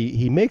 Yes. But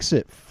he makes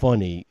it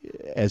funny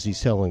as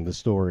he's telling the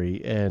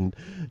story, and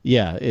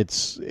yeah,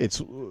 it's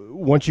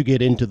once you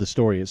get into the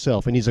story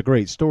itself, and he's a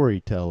great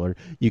storyteller,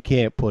 you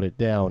can't put it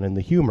down, and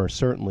the humor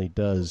certainly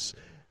does.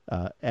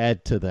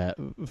 Add to that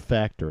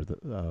factor.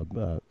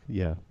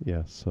 Yeah,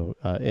 yeah. So,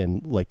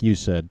 and like you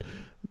said,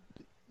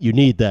 you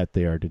need that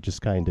there to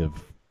just kind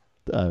of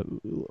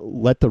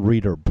let the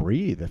reader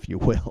breathe, if you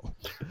will.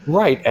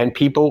 Right. And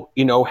people,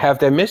 have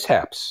their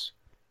mishaps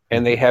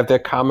and they have their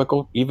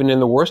comical, even in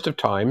the worst of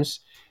times,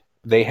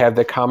 they have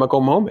their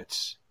comical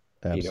moments.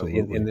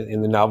 Absolutely.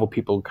 In the novel,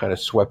 people kind of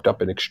swept up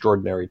in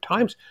extraordinary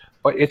times,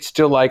 but it's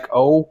still like,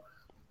 oh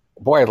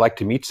boy, I'd like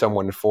to meet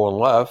someone and fall in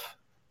love.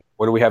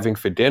 What are we having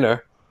for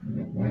dinner?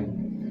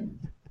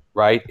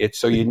 Right. It's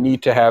so you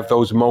need to have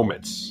those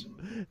moments.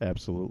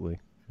 Absolutely.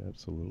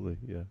 Absolutely.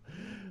 Yeah.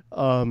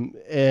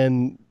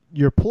 And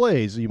your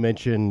plays, you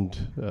mentioned,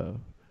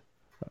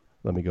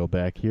 let me go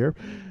back here.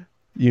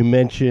 You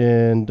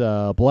mentioned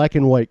Black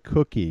and White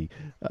Cookie.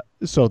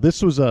 So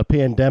this was a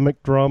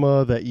pandemic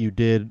drama that you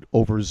did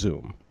over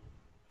Zoom.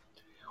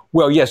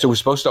 Well, yes, it was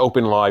supposed to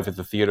open live at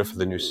the Theater for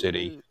the New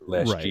City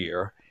last Right.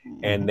 year.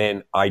 Mm-hmm. And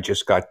then I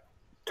just got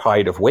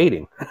tired of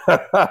waiting.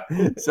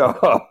 So,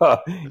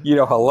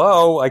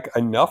 hello, like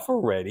enough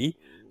already.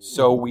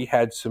 So we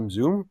had some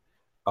Zoom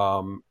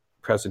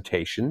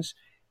presentations,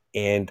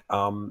 and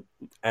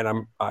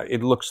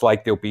it looks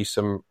like there'll be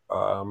some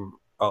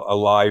a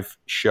live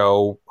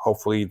show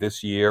hopefully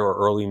this year or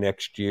early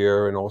next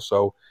year, and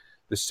also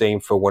the same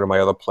for one of my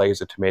other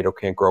plays, A Tomato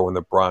Can't Grow in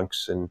the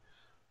Bronx, and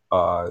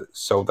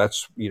so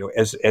that's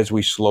as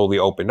we slowly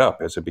open up,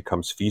 as it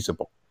becomes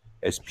feasible,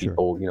 as Sure.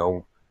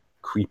 people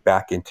creep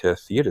back into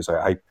theaters.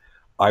 I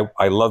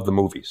love the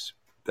movies.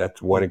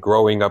 That's what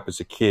growing up as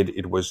a kid,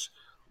 it was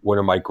one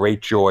of my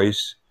great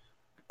joys.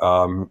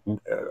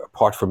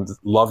 Apart from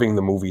loving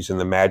the movies and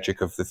the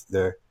magic of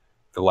the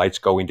lights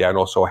going down,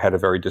 also I had a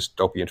very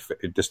dystopian,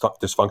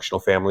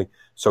 dysfunctional family,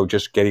 so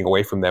just getting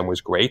away from them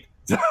was great.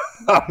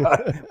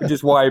 Which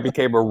is why I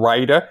became a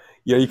writer.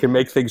 You can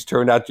make things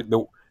turn out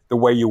the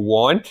way you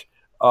want.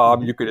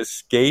 You could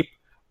escape.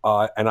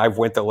 And I've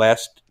went the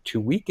last 2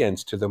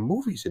 weekends to the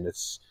movies, and it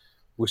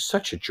was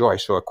such a joy. I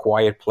saw A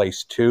Quiet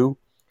Place 2,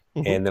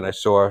 Mm-hmm. and then I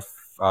saw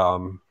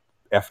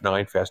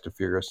F9, Fast and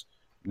Furious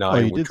 9, Oh,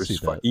 you which did was see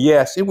fun. that.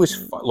 Yes, it was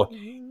fun. Look,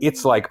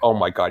 it's like, oh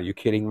my God, are you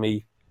kidding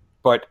me?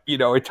 But,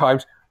 at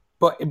times,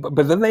 but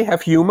then they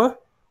have humor,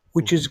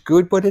 which is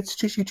good, but it's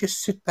just, you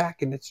just sit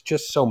back and it's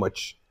just so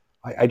much.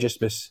 I just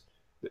miss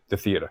the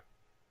theater.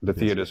 The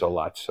theater's a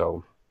lot,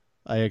 so.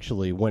 I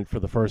actually went for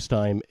the first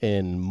time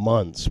in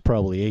months,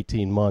 probably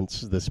 18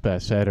 months, this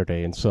past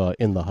Saturday, and saw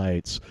In the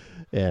Heights,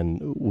 and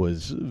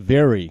was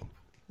very,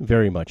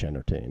 very much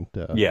entertained.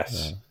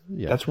 Yes,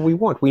 Yeah. that's what we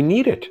want. We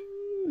need it.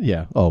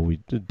 Yeah. Oh, we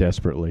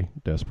desperately,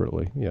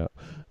 desperately. Yeah.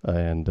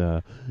 And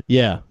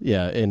yeah,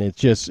 and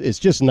it's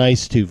just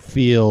nice to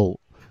feel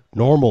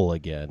normal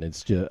again.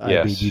 It's just,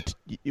 I mean, Yes.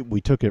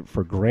 we took it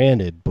for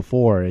granted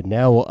before, and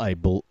now I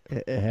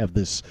have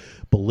this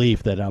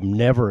belief that I'm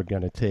never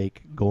going to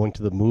take going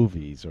to the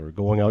movies or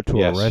going out to a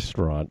Yes.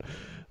 restaurant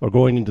or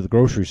going into the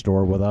grocery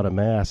store without a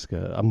mask.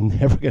 I'm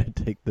never going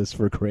to take this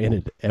for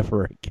granted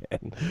ever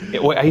again.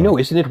 I know,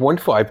 isn't it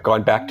wonderful? I've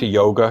gone back to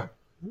yoga,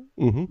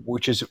 Mm-hmm.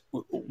 which is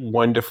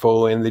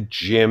wonderful, in the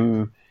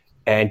gym,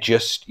 and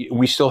just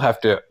we still have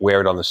to wear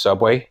it on the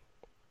subway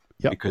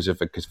Yep. because of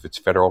it's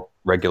federal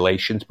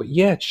regulations. But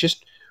yeah, it's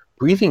just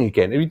breathing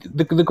again. I mean,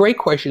 the great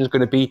question is going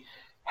to be: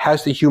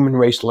 has the human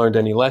race learned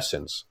any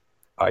lessons?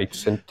 I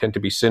tend to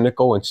be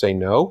cynical and say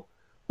no,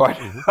 but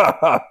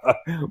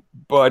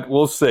but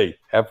we'll see.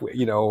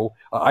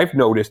 I've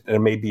noticed,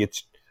 and maybe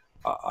it's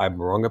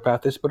I'm wrong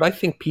about this, but I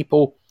think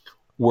people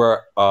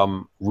were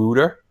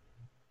ruder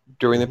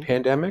during the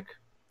pandemic.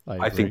 I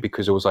agree. think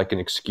because it was like an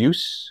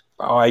excuse.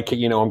 Oh, I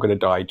can't, I'm going to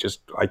die.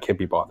 Just I can't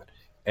be bothered.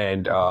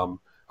 And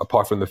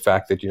apart from the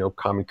fact that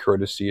common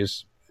courtesy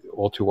is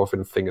all too often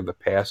a thing of the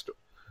past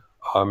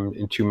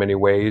in too many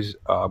ways.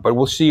 But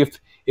we'll see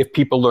if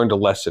people learned a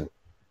lesson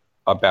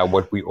about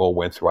what we all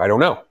went through. I don't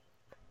know.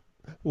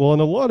 Well,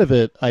 and a lot of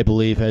it, I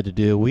believe, had to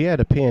do. We had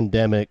a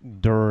pandemic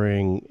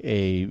during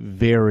a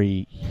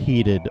very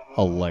heated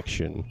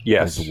election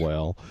Yes. as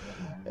well,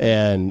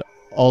 and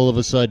all of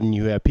a sudden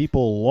you have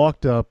people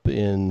locked up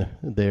in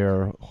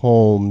their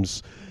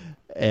homes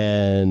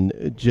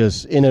and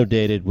just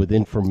inundated with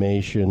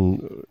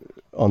information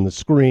on the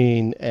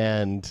screen,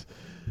 and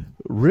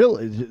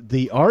really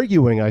the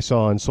arguing I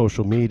saw on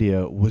social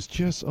media was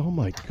just, oh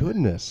my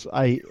goodness.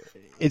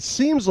 It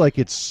seems like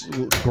it's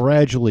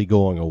gradually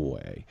going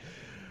away.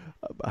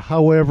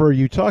 However,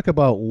 you talk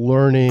about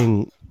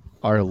learning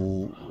our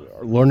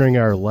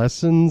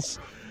lessons.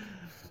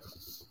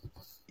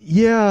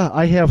 Yeah,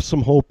 I have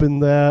some hope in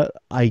that.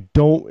 I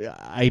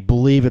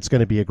believe it's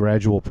going to be a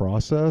gradual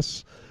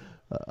process.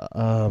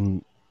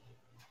 Um,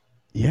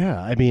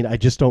 Yeah, I mean, I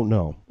just don't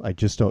know. I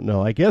just don't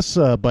know. I guess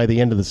by the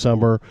end of the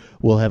summer,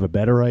 we'll have a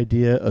better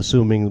idea,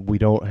 assuming we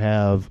don't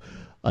have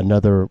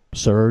another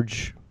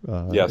surge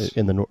Yes.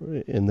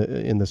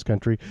 in this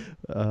country.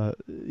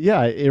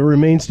 Yeah, it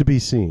remains to be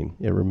seen.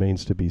 It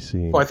remains to be Well,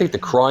 seen. I think the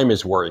crime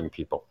is worrying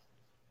people,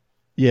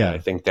 and I Yeah,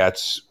 think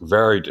that's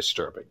very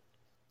disturbing.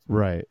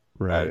 right,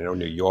 I right. know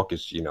New York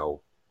is,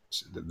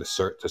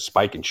 the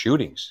spike in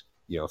shootings.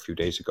 A few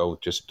days ago,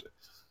 just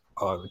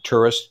a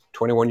tourist,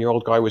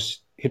 21-year-old guy was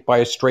hit by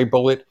a stray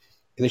bullet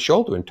in the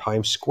shoulder in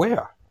Times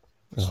Square.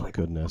 It's Oh like,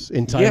 goodness,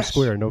 in Times yes,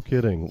 Square, no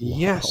kidding. Wow.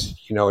 yes,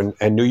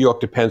 and New York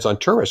depends on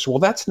tourists. Well,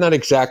 that's not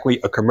exactly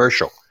a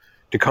commercial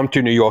to come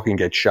to New York and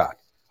get shot.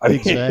 I mean,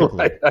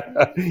 Exactly, yeah,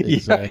 go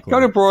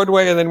exactly. to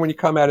Broadway, and then when you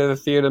come out of the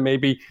theater,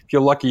 maybe if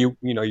you're lucky, you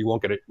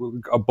won't get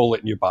a bullet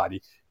in your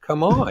body.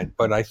 Come on,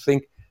 but I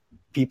think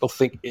people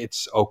think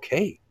it's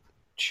okay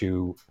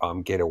to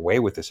get away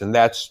with this, and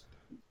that's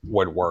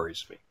what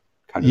worries me.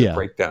 Kind of the Yeah,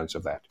 breakdowns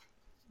of that.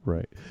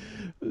 right.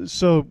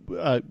 So,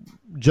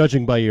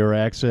 judging by your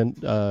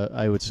accent,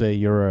 I would say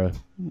you're a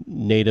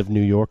native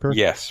New Yorker.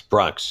 Yes,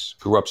 Bronx.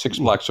 Grew up 6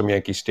 blocks from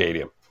Yankee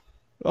Stadium.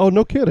 Oh,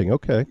 no kidding.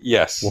 Okay.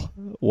 Yes,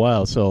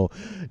 Wow. So,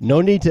 no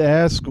need to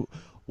ask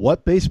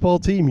what baseball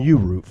team you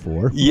root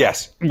for.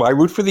 yes. Well, I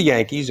root for the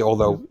Yankees,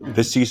 although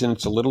this season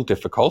it's a little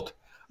difficult.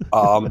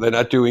 They're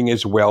not doing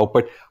as well,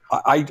 but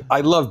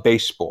I love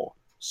baseball,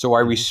 so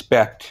I Hmm.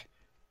 respect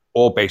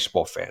all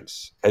baseball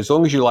fans. As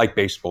long as you like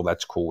baseball,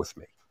 that's cool with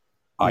me.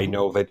 I Hmm.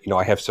 know that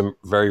I have some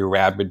very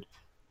rabid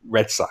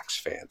Red Sox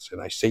fans,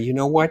 and I say, you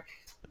know what?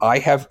 I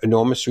have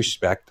enormous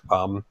respect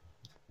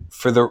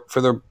for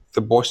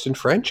the Boston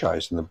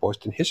franchise and the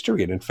Boston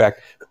history. And in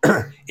fact,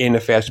 in the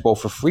Fastball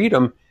for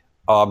Freedom,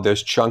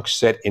 there's chunks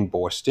set in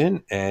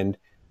Boston, and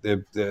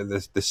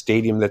the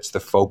stadium that's the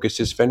focus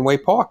is Fenway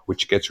Park,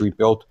 which gets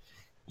rebuilt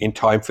in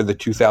time for the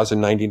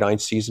 2099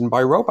 season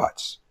by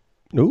robots.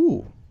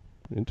 Ooh,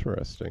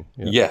 interesting.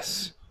 Yeah.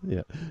 Yes.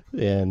 Yeah.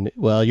 And,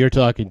 well, you're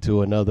talking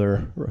to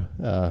another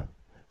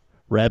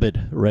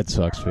rabid Red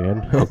Sox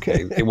fan.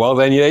 Okay. Well,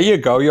 then there you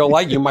go.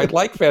 You might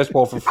like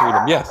Fastball for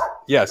Freedom. Yes.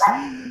 Yes.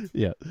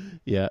 Yeah,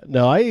 yeah.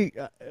 No,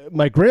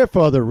 my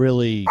grandfather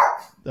really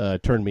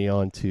turned me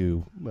on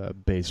to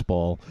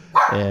baseball,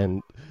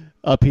 and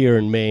up here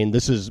in Maine,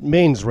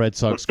 Maine's Red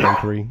Sox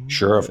country.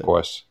 Sure. Of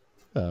course.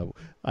 Uh,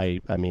 I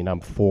mean, I'm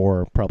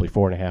probably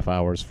 4.5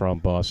 hours from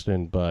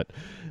Boston, but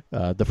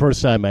the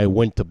first time I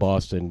went to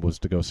Boston was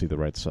to go see the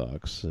Red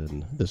Sox,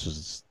 and this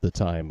was the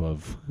time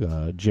of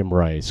Jim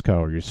Rice,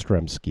 Kyle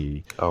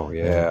Yastrzemski, Oh uh,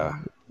 yeah.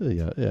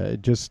 yeah,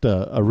 just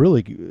a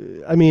really.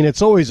 I mean,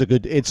 it's always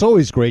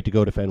great to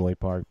go to Fenway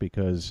Park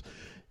because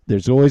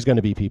there's always going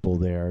to be people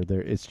there.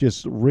 It's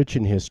just rich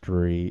in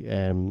history,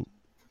 and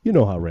you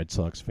know how Red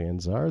Sox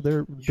fans are.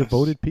 They're Yes.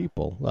 devoted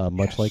people,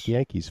 much like Yes.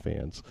 Yankees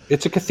fans.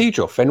 It's a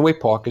cathedral. Fenway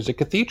Park is a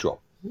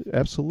cathedral.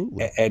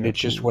 Absolutely, And it's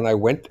just when absolutely.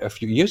 I went a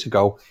few years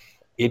ago,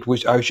 I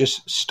was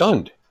just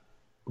stunned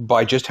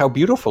by just how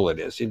beautiful it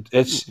is.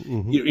 It's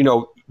Hmm.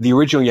 the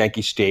original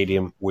Yankee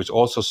Stadium was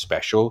also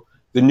special.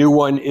 The new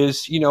one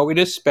is it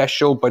is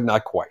special, but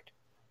not quite.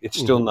 It's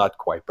still Hmm. not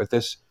quite. But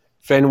this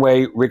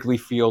Fenway, Wrigley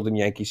Field, and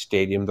Yankee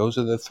Stadium, those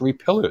are the three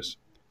pillars.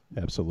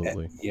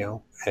 Absolutely.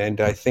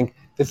 And I think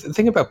the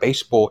thing about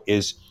baseball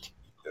is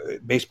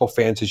baseball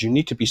fans is you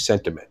need to be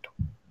sentimental.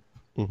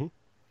 Hmm.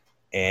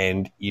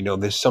 And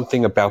there's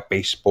something about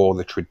baseball,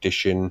 the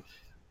tradition.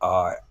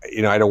 I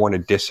don't want to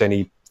diss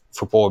any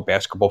football or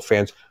basketball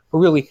fans, but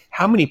really,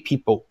 how many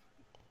people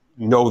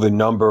know the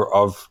number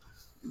of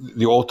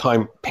the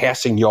all-time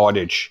passing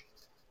yardage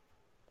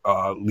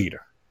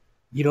leader?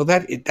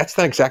 That's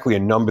not exactly a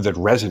number that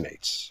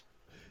resonates.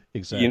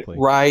 Exactly.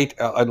 Right?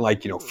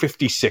 Unlike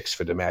 56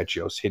 for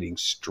DiMaggio's hitting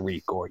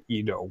streak, or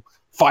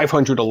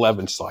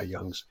 511 Cy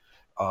Young's,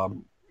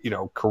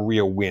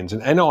 career wins,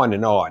 and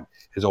on,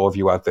 as all of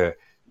you out there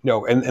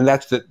know. And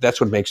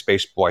that's what makes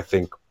baseball, I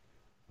think,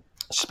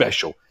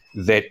 special.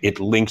 That it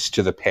links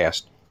to the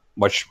past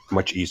much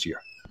much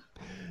easier.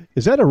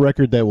 Is that a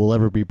record that will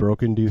ever be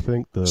broken? Do you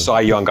think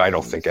Cy Young, I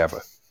don't think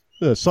ever.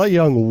 Cy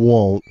Young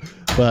won't,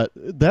 but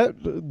the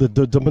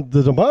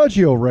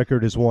DiMaggio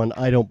record is one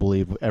I don't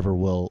believe ever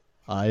will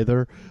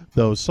either.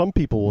 Though some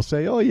people will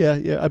say, "Oh yeah,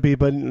 yeah," I mean,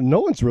 but no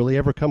one's really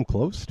ever come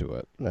close to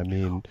it. I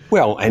mean,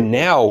 Well, and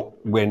now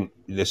when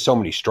there's so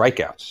many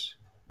strikeouts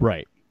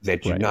right,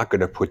 that you're right. not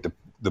going to put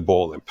the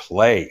ball in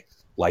play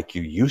like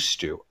you used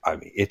to. I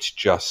mean, it's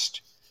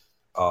just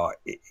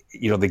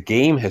the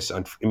game has.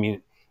 I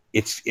mean,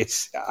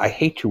 it's. I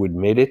hate to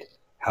admit it,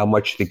 how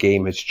much the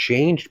game has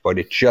changed, but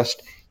it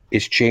just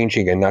is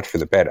changing, and not for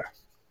the better.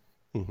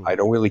 Hmm. I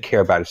don't really care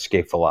about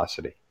escape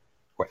velocity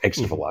or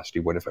exit Hmm. velocity,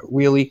 whatever.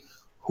 Really,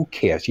 who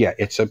cares? Yeah,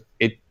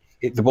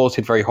 the ball's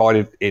hit very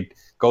hard. It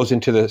goes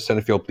into the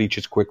center field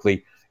bleachers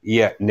quickly.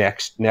 Yeah,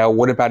 next. Now,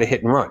 what about a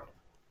hit and run?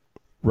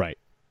 Right,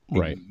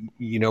 right.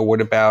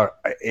 What about?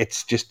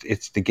 It's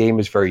the game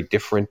is very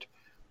different.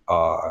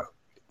 Uh,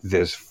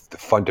 there's the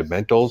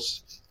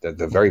fundamentals,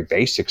 the very Hmm.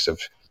 basics of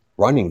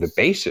running the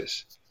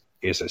bases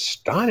is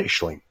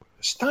astonishingly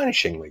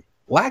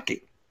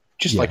lacking.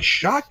 just Yeah. like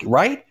shock,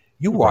 right?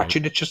 You watch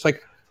Right. it, it's just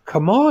like,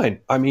 come on.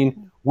 I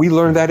mean, we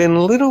learned that in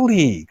Little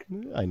League,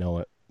 I know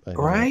it. I know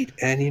it. right?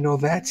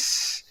 And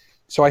that's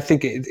so. I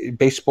think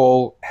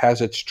baseball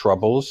has its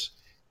troubles,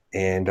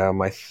 and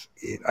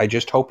I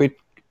just hope it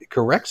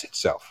corrects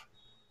itself.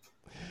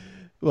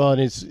 Well,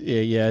 and it's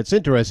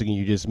interesting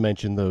you just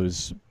mentioned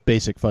those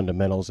basic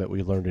fundamentals that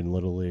we learned in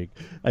Little League.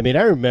 I mean,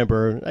 I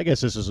remember, I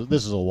guess this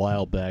is a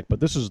while back,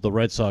 but this is the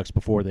Red Sox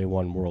before they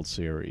won World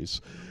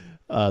Series.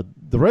 The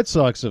Red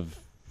Sox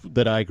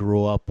that I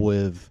grew up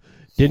with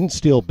didn't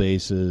steal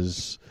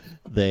bases.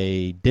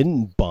 They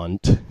didn't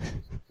bunt.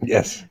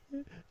 Yes.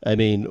 I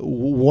mean,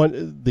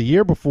 the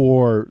year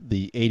before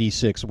the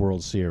 '86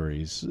 World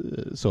Series,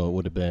 so it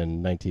would have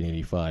been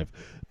 1985.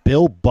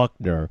 Bill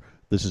Buckner,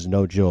 this is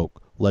no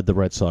joke, led the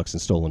Red Sox in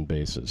stolen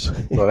bases.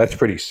 Well, that's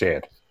pretty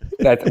sad.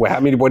 I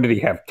mean, what did he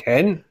have?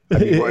 10? I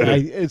mean,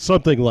 It's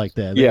something like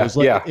that. Yeah,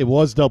 yeah. It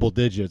was double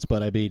digits,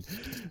 but I mean,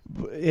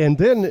 and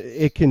then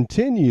it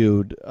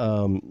continued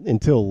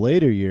until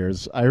later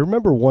years. I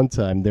remember one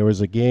time there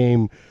was a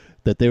game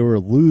that they were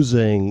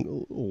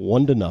losing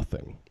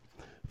 1-0.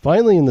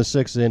 Finally, in the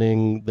sixth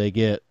inning, they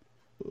get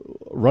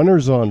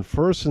runners on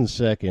first and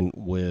second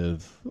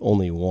with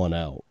only one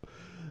out.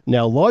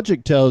 Now,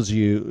 logic tells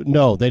you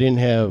no, they didn't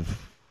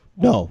have.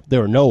 No,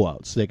 there were no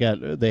outs.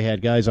 They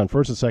had guys on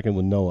first and second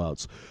with no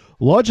outs.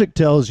 Logic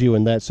tells you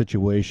in that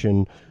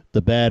situation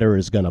the batter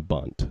is going to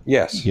bunt.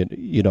 Yes.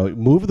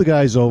 Move the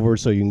guys over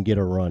so you can get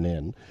a run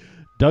in.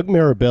 Doug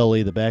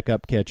Mirabelli, the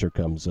backup catcher,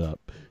 comes up.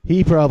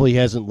 He probably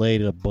hasn't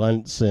laid a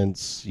bunt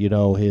since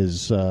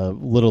his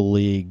little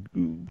league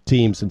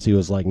team since he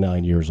was like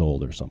 9 years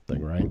old or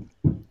something, right?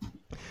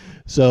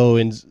 So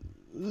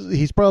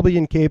he's probably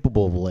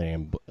incapable of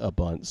laying a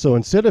bunt. So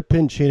instead of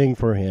pinch hitting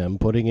for him,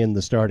 putting in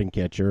the starting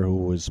catcher, who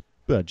was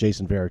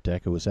Jason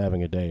Varitek, who was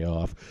having a day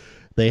off,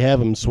 they have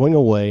him swing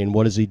away, and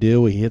what does he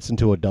do? He hits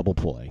into a double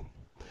play.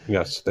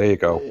 Yes, there you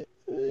go.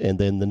 And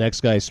then the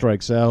next guy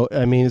strikes out.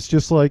 I mean, it's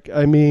just like,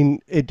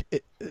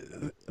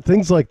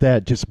 things like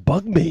that just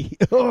bug me.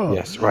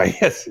 Yes, right.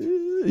 Yes.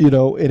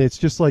 And it's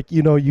just like,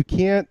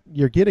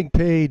 you're getting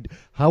paid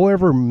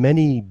however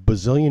many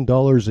bazillion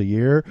dollars a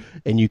year,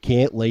 and you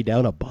can't lay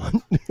down a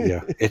bunt.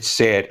 Yeah, it's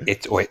sad.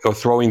 It's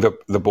throwing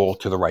the ball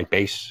to the right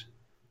base.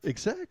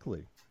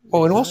 Exactly.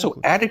 Oh, and also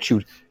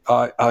attitude.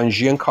 On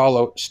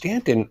Giancarlo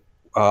Stanton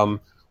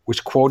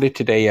was quoted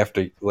today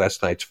after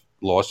last night's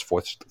loss,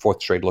 fourth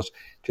straight loss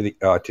to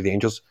the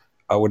Angels.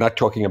 We're not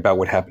talking about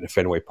what happened at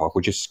Fenway Park.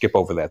 We'll just skip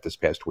over that this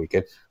past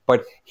weekend.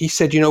 But he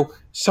said,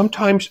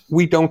 sometimes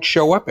we don't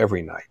show up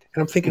every night.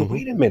 And I'm thinking,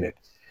 wait a minute.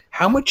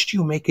 How much do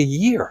you make a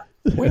year?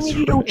 What do you mean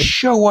you don't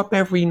show up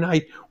every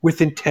night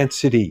with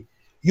intensity?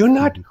 You're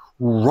not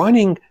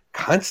running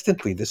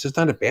constantly. This is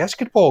not a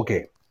basketball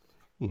game.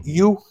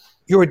 You're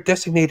a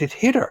designated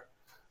hitter.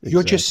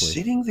 You're just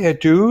sitting there,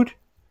 dude.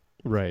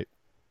 Right.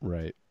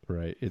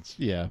 It's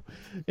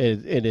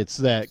and it's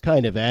that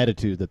kind of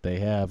attitude that they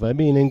have. I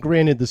mean, and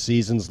granted, the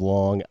season's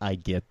long. I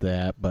get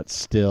that, but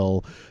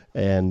still,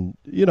 and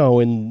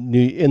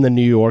in the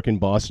New York and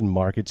Boston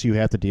markets, you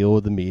have to deal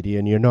with the media,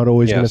 and you're not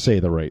always going to say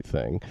the right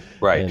thing.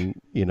 Right.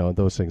 And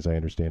those things I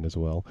understand as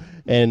well.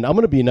 And I'm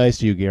going to be nice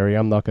to you, Gary.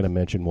 I'm not going to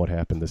mention what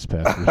happened this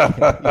past week.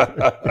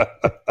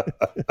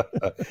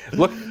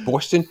 Look,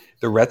 Boston,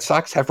 the Red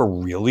Sox have a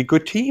really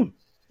good team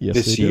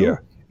this year.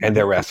 Do. And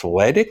they're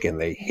athletic,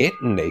 and they hit,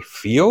 and they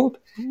field.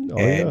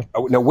 Now,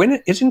 when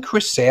isn't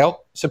Chris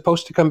Sale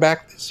supposed to come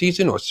back this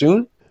season or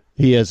soon?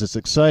 He is. It's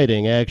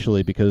exciting,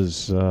 actually,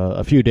 because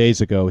a few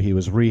days ago he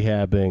was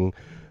rehabbing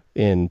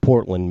in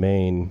Portland,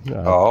 Maine.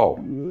 Our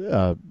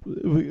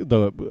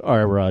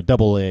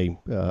Double-A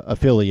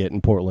affiliate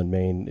in Portland,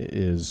 Maine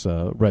is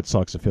Red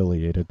Sox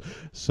affiliated.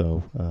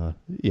 So,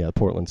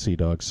 Portland Sea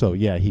Dogs. So,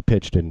 he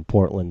pitched in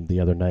Portland the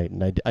other night,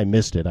 and I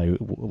missed it. I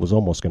was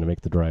almost going to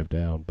make the drive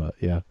down, but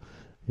yeah.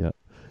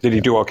 Did he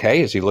do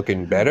okay? Is he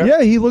looking better?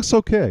 Yeah, he looks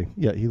okay.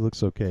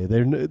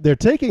 They're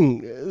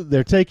taking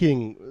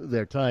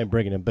their time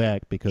bringing him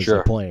back because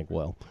they're playing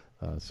well.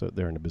 So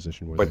they're in a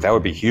position where. But that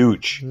would be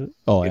huge.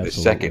 Oh, in absolutely. The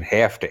second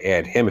half to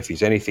add him if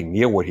he's anything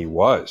near what he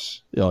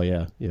was. Oh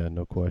yeah,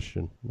 no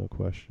question.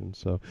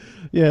 So,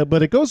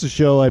 but it goes to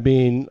show. I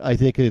mean, I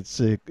think it's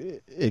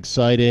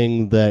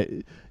exciting that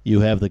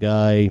you have the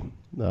guy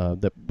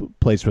that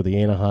plays for the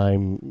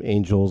Anaheim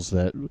Angels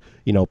that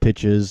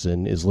pitches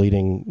and is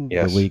leading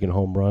the league in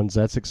home runs.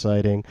 That's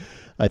exciting.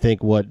 I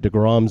think what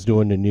DeGrom's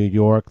doing in New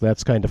York,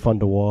 that's kind of fun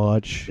to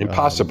watch.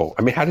 Impossible.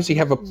 I mean, how does he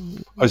have a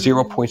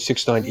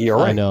 0.69 ERA?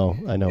 I know.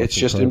 It's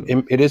just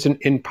it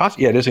isn't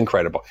impossible. Yeah, it is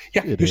incredible.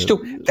 Yeah,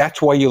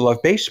 that's why you love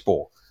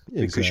baseball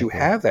because you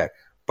have that.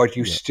 But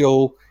you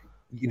still,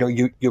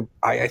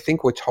 I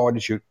think what's hard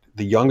is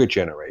the younger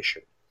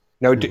generation.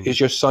 Now, is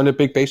your son a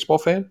big baseball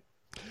fan?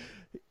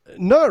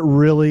 Not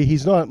really.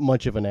 He's not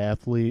much of an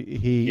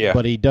athlete.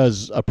 But he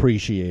does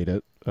appreciate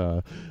it.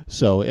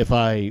 So if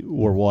I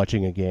were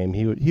watching a game,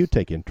 he would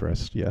take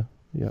interest. Yeah.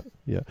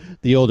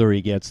 The older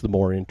he gets, the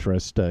more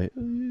interest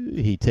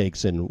he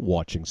takes in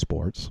watching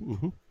sports.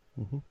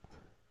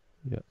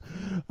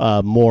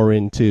 Yeah. More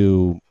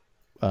into,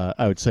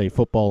 I would say,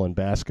 football and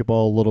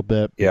basketball a little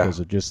bit Yeah. because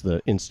of just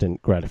the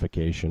instant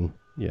gratification.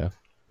 Yeah.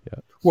 Yeah.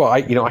 Well,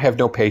 I have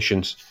no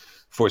patience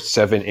for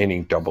 7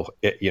 inning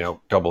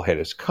double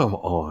hitters. Come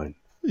on.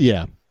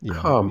 Yeah. Yeah.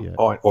 Come Yeah.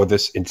 on. Or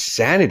this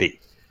insanity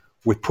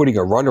with putting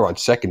a runner on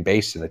second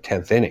base in the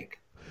 10th inning.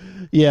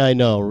 Yeah, I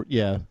know.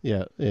 Yeah,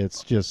 yeah.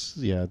 It's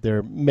just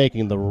they're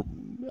making the.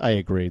 I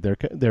agree.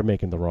 They're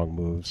making the wrong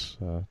moves.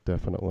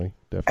 Definitely, And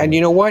definitely.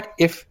 you know what?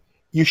 If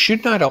you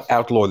should not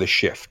outlaw the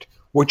shift,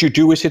 what you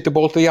do is hit the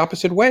ball the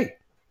opposite way.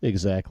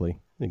 Exactly.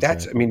 That's, I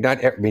Exactly. mean,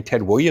 not, I mean,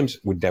 Ted Williams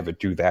would never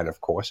do that,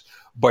 of course,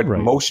 but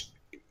Right. most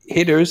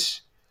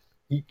hitters,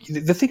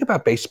 the thing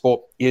about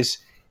baseball is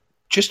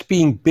just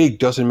being big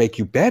doesn't make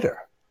you better,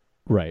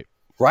 Right.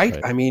 right?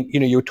 Right. I mean,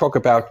 you talk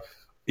about,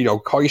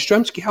 Carl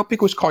Yastrzemski. How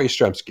big was Carl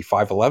Yastrzemski?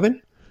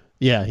 5'11",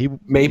 Yeah. He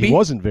maybe?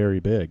 wasn't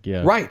very big.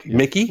 Yeah. Right. Yeah.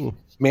 Mickey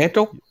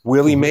Mantle,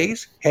 Willie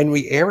Mays,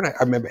 Henry Aaron.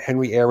 I remember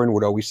Henry Aaron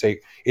would always say,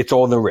 it's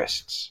all the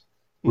wrists.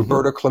 Mm-hmm.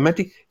 Roberto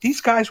Clemente.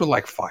 These guys were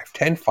like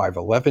 5'10",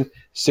 5'11",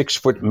 6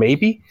 foot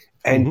maybe.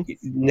 And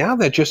Mm-hmm. now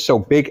they're just so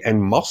big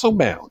and muscle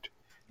bound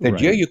that,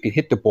 yeah, Right. you can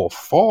hit the ball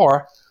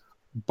far,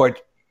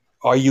 but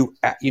are you,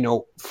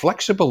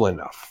 flexible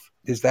enough?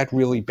 Is that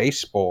really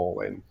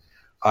baseball? And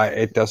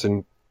it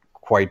doesn't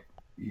quite,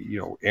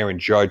 Aaron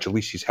Judge, at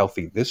least he's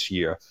healthy this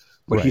year,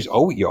 but Right.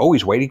 you're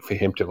always waiting for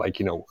him to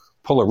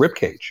pull a rib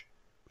cage.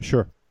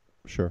 Sure.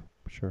 Sure.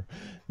 Sure.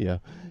 Yeah.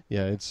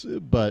 Yeah. It's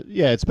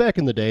back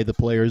in the day. The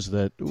players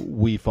that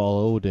we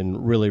followed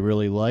and really,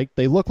 really liked,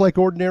 they look like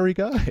ordinary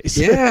guys.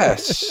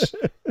 Yes,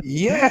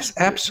 yes,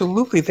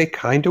 absolutely. They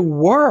kind of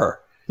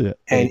were, Yeah,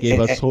 and it and, gave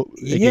and, us and hope.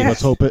 It gave us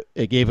yes, hope.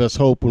 It gave us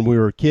hope when we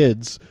were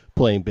kids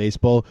playing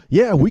baseball.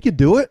 Yeah, we could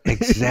do it.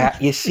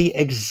 exactly. You see,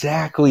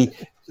 exactly.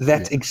 Yeah.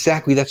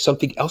 That's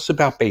something else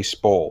about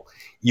baseball.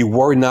 You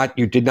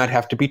did not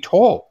have to be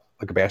tall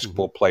like a Hmm.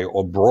 basketball player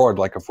or broad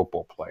like a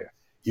football player.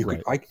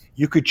 Right.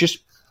 You could just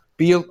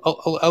be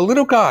a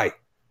little guy,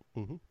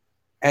 Hmm.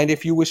 and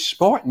if you were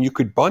smart and you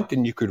could bunt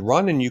and you could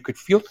run and you could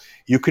field,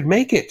 you could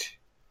make it.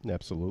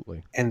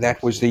 Absolutely. And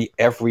that was Absolutely.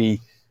 the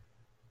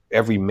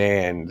every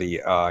man,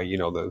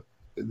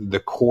 the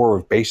core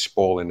of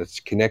baseball and its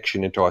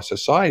connection into our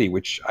society,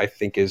 which I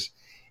think is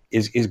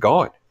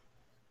gone.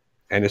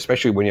 And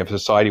especially when you have a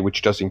society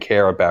which doesn't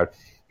care about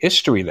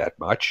history that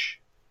much,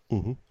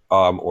 Hmm.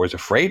 or is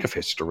afraid of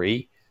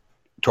history,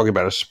 talking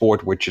about a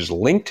sport which is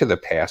linked to the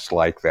past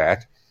like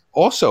that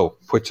also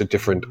puts a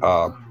different,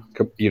 a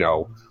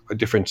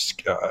different,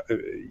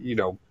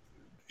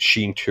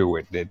 sheen to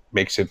it. It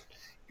makes it,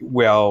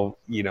 well,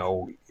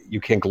 you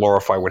can't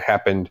glorify what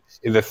happened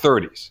in the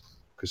 30s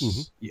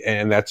Hmm.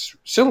 and that's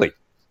silly.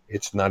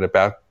 It's not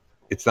about,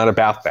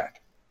 that.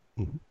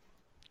 Hmm.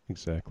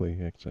 Exactly.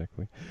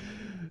 Exactly.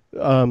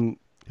 Um,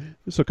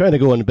 so, kind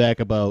of going back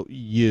about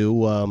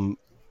you.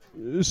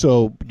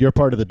 So you're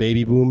part of the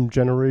baby boom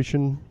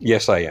generation,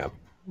 Yes, I am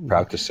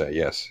proud to say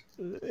yes.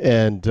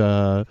 and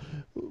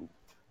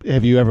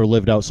have you ever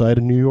lived outside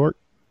of New York?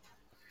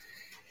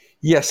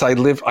 Yes,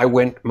 I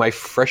went my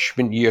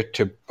freshman year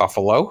to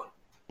Buffalo.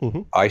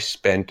 Hmm. I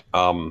spent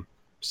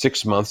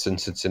 6 months in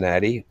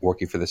Cincinnati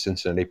working for the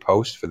Cincinnati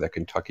Post for the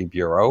Kentucky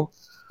Bureau.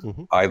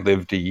 Hmm. I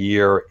lived a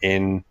year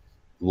in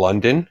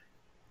London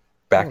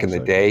Oh, back in the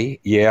exciting. day.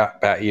 Yeah,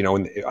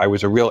 I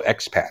was a real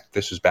expat.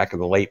 This was back in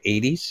the late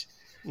 80s.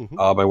 Hmm.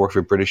 I worked for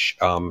a British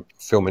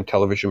film and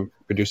television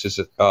producers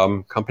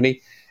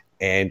company.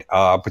 And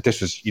but this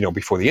was,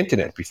 before the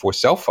internet, before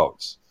cell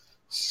phones.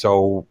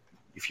 So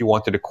if you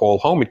wanted to call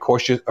home, it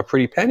cost you a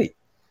pretty penny.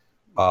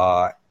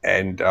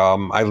 And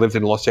I lived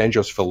in Los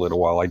Angeles for a little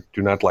while. I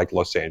do not like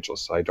Los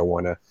Angeles. I don't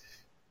want to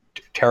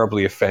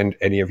terribly offend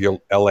any of your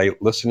LA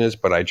listeners,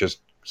 but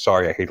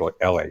sorry, I hate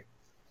LA.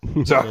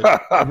 So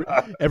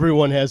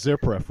Everyone has their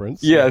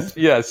preference. yes,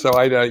 yes. So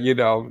I,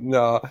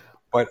 no,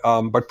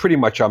 but pretty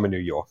much I'm a New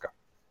Yorker.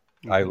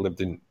 I Hmm. lived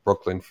in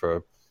Brooklyn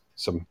for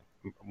some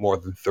more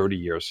than 30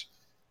 years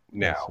I see.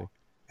 now,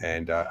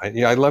 and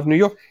I love New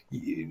York.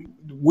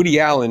 Woody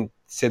Allen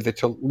said that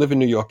to live in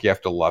New York, you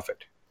have to love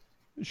it.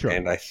 Sure.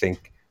 And I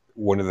think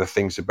one of the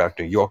things about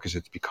New York is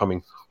it's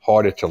becoming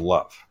harder to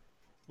love.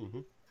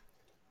 Hmm.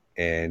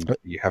 And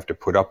you have to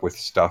put up with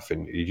stuff.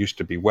 And it used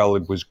to be, well,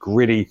 it was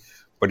gritty,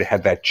 but it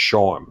had that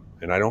charm.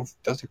 And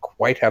doesn't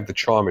quite have the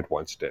charm it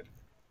once did.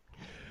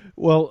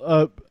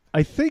 Well,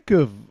 I think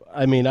of.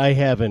 I mean, I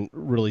haven't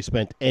really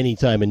spent any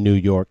time in New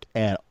York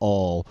at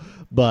all,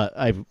 but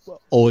I've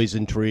always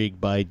intrigued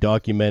by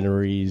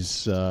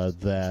documentaries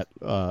that,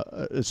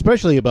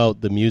 especially about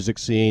the music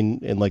scene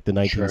in like the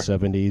Sure.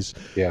 1970s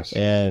Yes.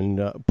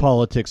 and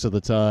politics of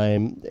the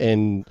time,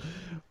 and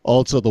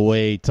also the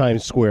way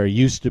Times Square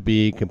used to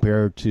be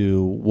compared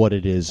to what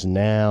it is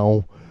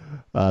now.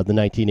 The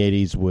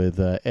 1980s with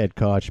Ed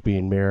Koch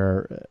being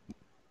mayor.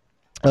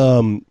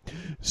 Um,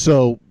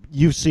 so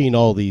you've seen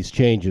all these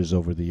changes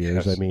over the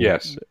years. I Yes. mean,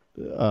 Yes.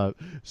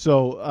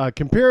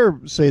 compare,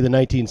 say, the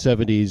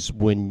 1970s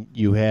when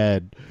you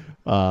had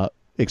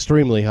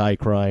extremely high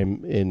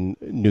crime in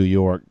New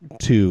York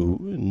too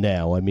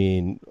now. I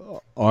mean,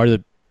 are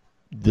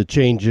the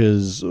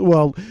changes,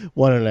 well,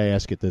 why don't I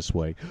ask it this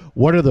way?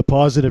 What are the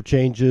positive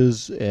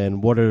changes,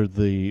 and what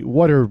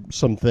are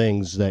some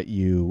things that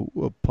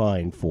you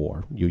pine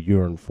for, you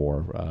yearn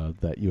for,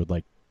 that you would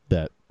like,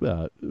 that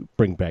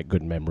bring back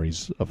good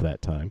memories of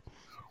that time?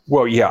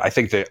 Well, yeah, I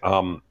think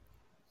the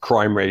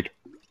crime rate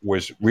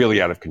was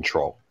really out of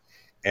control.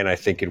 And I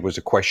think it was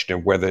a question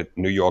of whether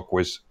New York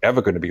was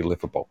ever going to be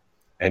livable.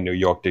 And New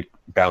York did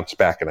bounce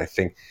back. And I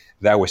think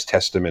that was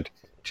testament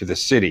to the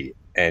city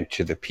and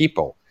to the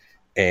people.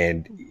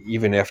 And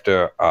even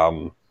after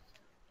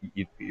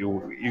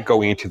you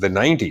going into the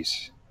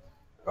 90s,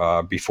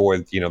 before,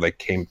 they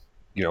came,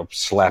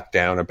 slapped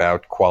down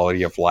about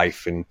quality of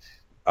life.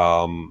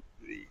 Um,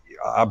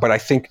 but I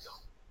think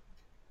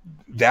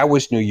that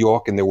was New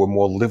York, and there were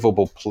more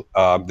livable,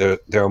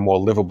 there are more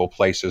livable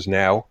places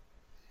now,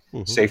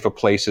 Mm-hmm. safer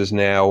places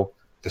now.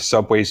 The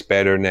subway's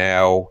better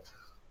now,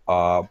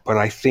 but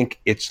I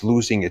think it's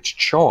losing its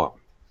charm,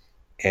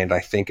 and I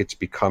think it's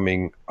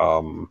becoming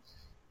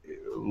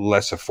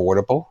less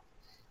affordable.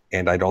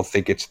 And I don't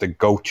think it's the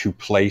go-to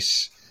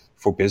place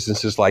for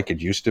businesses like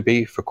it used to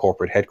be for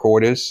corporate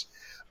headquarters.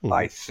 Mm-hmm.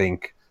 I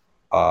think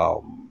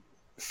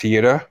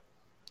theater.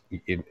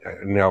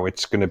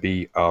 It's going to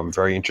be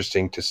very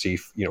interesting to see.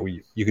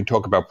 You can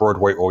talk about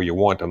Broadway all you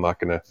want. I'm not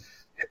going to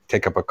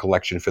take up a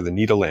collection for the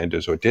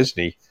Nederlanders or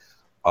Disney.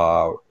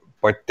 Uh,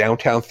 but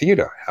downtown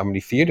theater, how many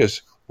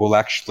theaters will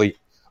actually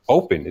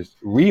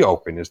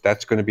reopen? Is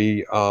that's going to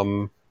be?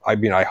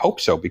 I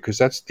hope so, because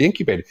that's the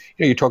incubator.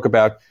 You talk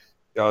about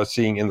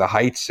seeing in the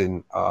Heights,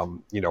 and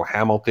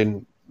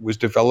Hamilton was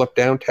developed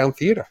downtown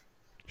theater.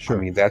 I Sure.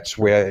 mean, that's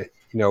where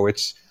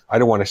it's. I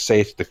don't want to say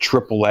it's the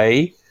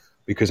AAA,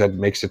 because that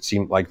makes it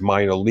seem like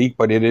minor league,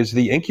 but it is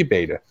the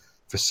incubator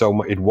for so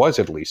much. It was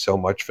at least so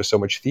much for so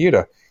much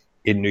theater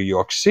in New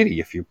York City.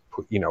 If you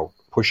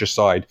push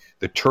aside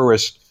the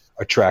tourist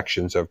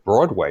attractions of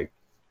Broadway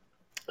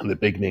and the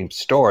big name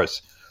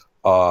stars,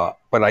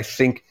 but I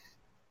think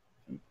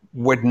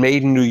what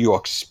made New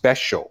York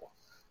special,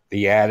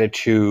 the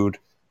attitude,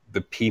 the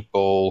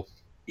people,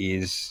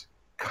 is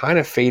kind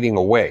of fading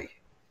away.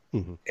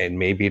 Mm-hmm. And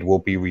maybe it will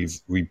be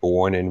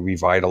reborn and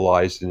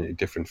revitalized in a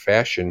different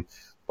fashion.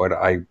 But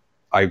I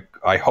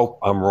hope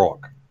I'm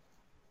wrong.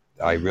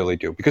 I really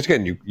do. Because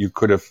again, you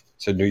could have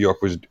said New York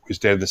was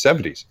dead in the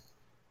 70s.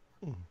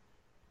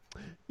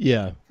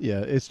 Yeah, yeah.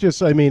 It's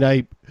just, I mean,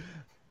 I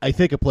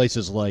think of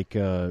places like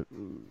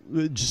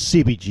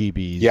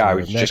CBGB's Yeah, I or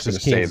was just going Max's to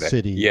say Kansas that.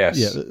 City. Yeah,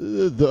 Yes.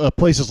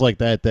 places like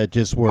that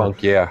just were.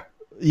 Punk, yeah.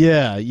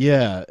 Yeah,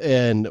 yeah.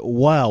 And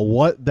wow,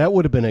 what that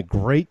would have been a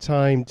great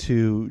time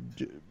to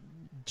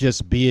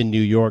just be in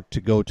New York,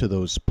 to go to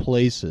those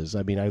places.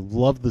 I mean, I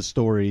love the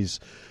stories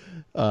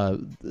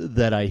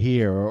that I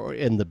hear,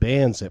 and the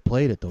bands that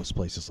played at those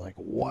places. Like,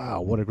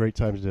 wow, what a great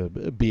time to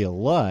be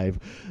alive.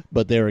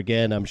 But there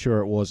again, I'm sure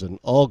it wasn't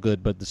all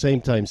good. But at the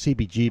same time,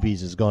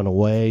 CBGB's has gone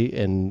away,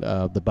 and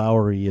the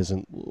Bowery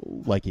isn't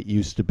like it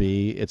used to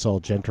be. It's all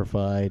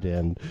gentrified,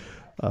 and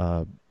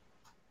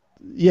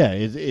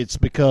it's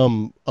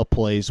become a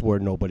place where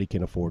nobody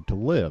can afford to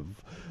live.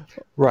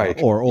 Right.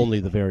 Or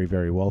only the very,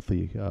 very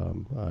wealthy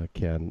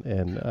can,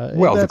 and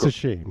Well, that's a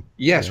shame.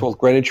 yes. Yeah. Well,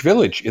 Greenwich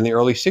Village in the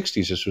early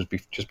 60s. This was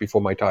just before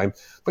my time.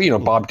 But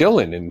Bob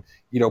Dylan and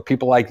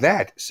people like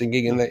that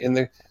singing in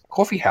the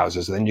coffee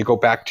houses. And then you go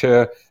back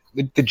to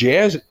the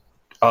jazz,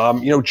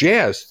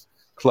 jazz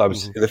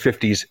clubs Mm-hmm. in the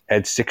 50s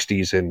and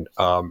 60s, and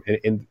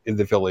in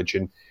the village.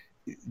 And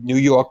New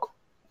York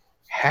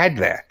had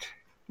that,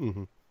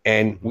 Mm-hmm.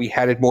 and we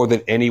had it more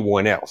than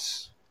anyone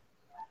else.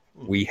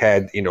 We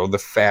had the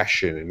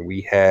fashion, and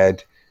we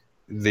had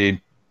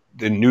the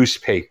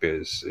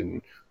newspapers,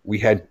 and we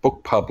had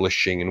book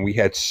publishing, and we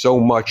had so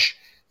much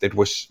that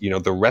was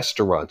the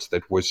restaurants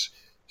that was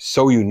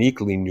so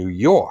uniquely New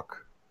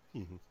York.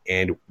 Mm-hmm.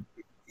 And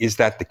is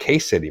that the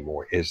case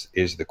anymore, is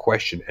the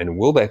question, and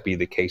will that be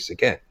the case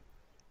again?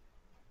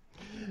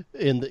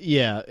 And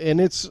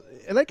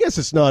and I guess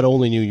it's not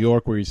only New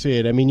York where you see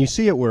it. I mean, you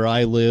see it where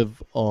I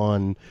live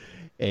on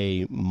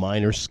a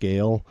minor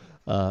scale.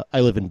 I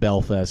live in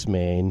Belfast,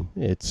 Maine.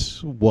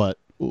 It's what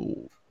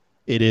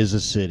it is,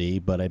 a city,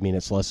 but I mean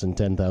it's less than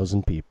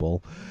 10,000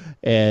 people,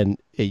 and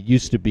it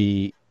used to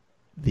be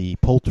the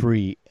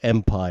poultry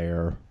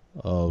empire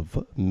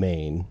of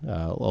Maine.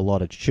 A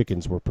lot of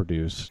chickens were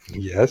produced.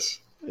 Yes.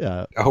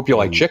 I hope you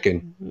like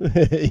chicken.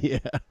 Yeah.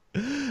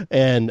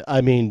 And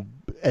I mean,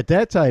 at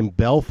that time,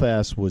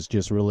 Belfast was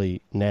just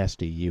really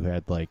nasty. You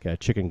had like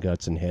chicken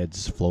guts and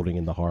heads floating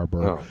in the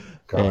harbor. Oh,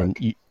 God.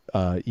 And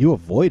you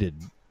avoided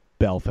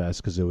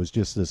Belfast because it was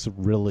just this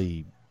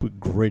really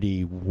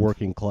gritty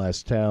working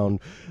class town,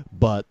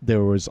 but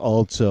there was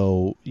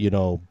also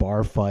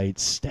bar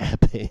fights,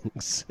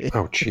 stabbings.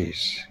 Oh,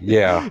 jeez.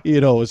 Yeah.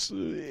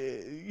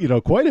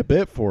 quite a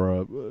bit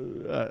for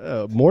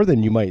more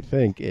than you might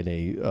think in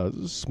a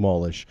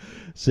smallish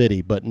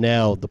city. But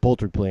now the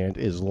poultry plant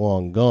is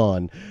long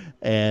gone,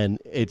 and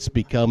it's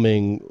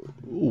becoming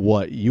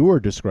what you were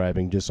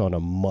describing, just on a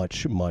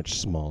much, much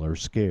smaller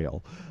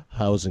scale.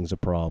 Housing's a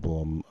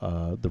problem.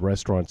 The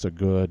restaurants are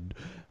good,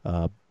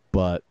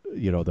 but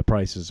the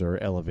prices are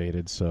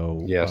elevated.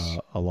 So Yes.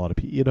 a lot of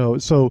people,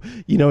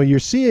 you're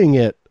seeing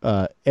it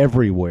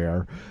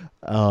everywhere.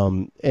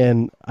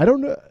 And I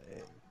don't know.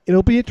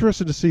 It'll be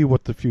interesting to see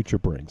what the future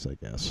brings, I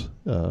guess,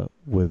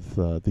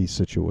 with these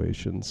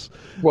situations.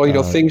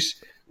 Well, things,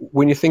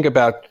 when you think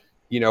about,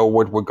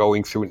 what we're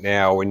going through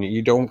now, and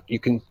you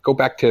can go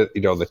back to,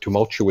 the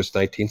tumultuous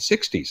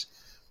 1960s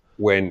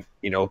when,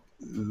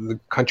 the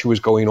country was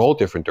going all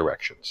different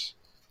directions.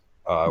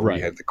 We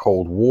Right. had the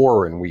Cold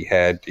War, and we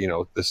had,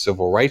 the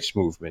civil rights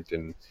movement,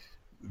 and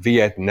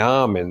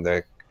Vietnam, and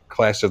the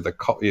class of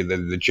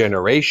the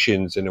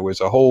generations, and it was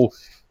a whole,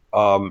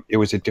 it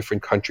was a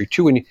different country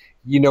too. And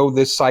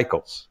there's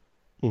cycles,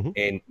 Mm-hmm.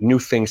 and new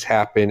things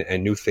happen,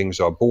 and new things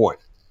are born.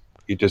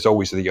 There's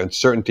always the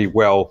uncertainty.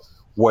 Well,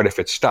 what if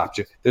it stops?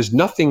 There's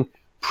nothing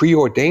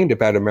preordained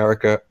about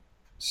America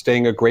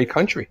staying a great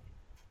country.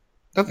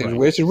 Nothing. Right.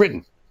 Where's it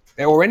written?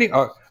 Or any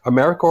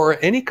America or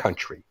any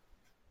country,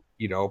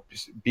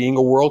 being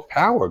a world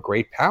power,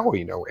 great power.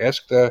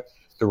 Ask the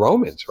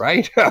Romans,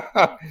 right?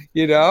 On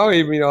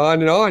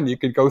and on. You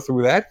could go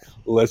through that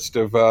list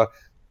of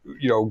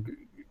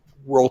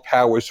world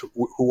powers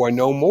who are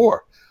no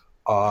more.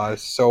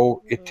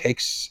 So it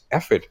takes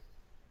effort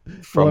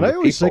from And the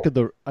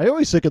people. I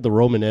always think of the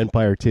Roman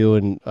Empire too,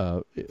 and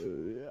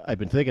I've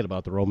been thinking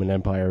about the Roman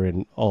Empire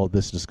in all of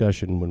this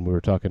discussion when we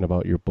were talking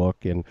about your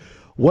book and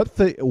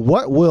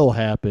what will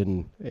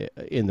happen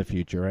in the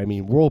future. I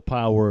mean, world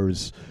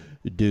powers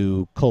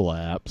do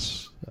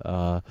collapse.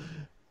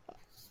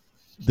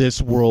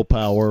 This world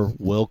power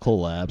will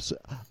collapse.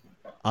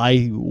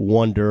 I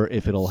wonder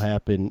if it'll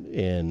happen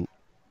in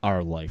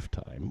our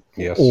lifetime,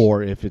 Yes.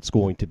 or if it's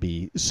going to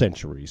be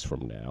centuries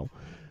from now,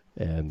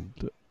 and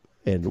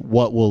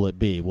what will it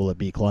be? Will it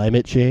be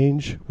climate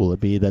change? Will it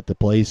be that the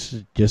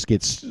place just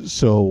gets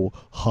so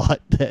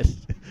hot that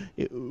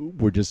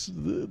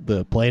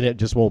the planet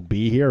just won't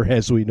be here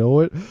as we know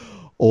it?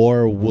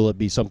 Or will it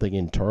be something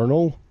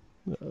internal?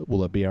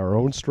 Will it be our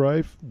own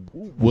strife?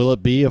 Will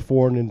it be a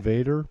foreign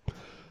invader?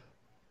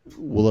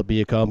 Will it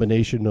be a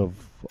combination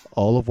of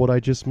all of what I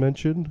just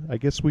mentioned? I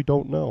guess we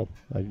don't know.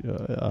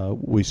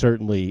 We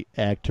certainly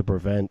act to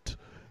prevent,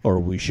 or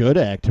we should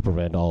act to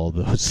prevent all of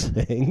those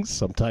things.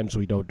 Sometimes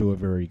we don't do a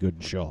very good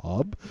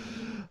job.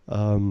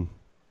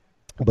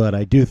 But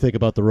I do think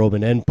about the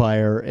Roman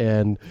Empire,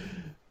 and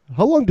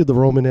how long did the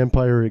Roman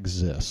Empire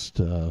exist?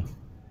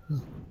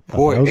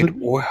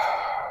 Boy,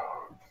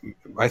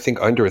 I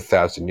think under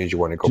 1,000 years. You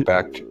want to go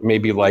back to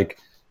maybe like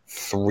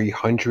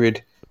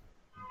 300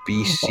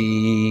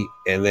 BC,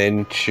 and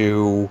then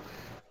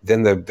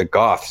the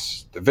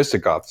Goths, the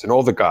Visigoths, and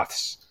all the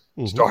Goths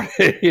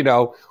started.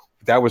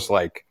 That was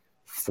like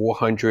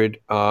 400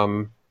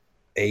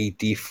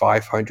 AD,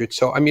 500.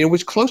 So I mean, it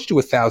was close to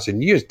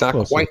 1,000 years. Not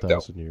Close to quite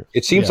 1,000 though. years.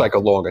 It seems like a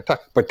longer time,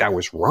 but that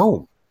was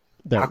Rome.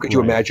 How could you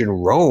imagine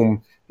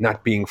Rome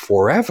not being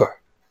forever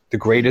the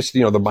greatest,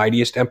 the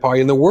mightiest empire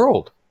in the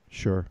world?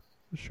 Sure.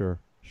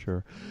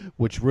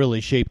 Which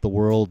really shaped the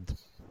world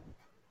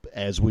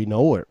as we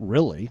know it,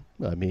 really.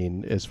 I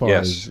mean, as far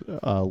as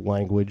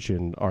language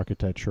and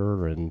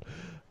architecture and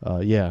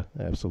yeah,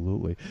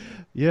 absolutely.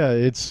 Yeah,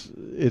 it's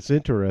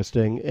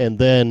interesting. And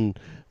then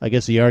I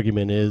guess the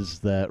argument is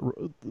that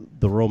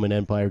the Roman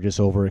Empire just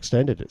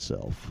overextended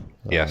itself.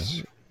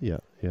 Yes. Yeah.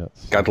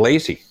 Got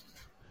lazy,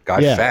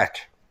 got fat,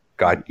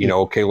 got,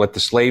 okay, let the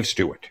slaves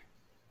do it.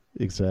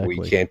 Exactly.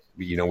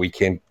 We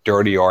can't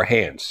dirty our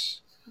hands.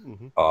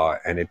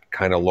 And it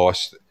kind of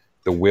lost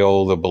the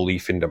will, the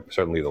belief in,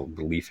 certainly the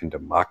belief in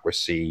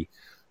democracy,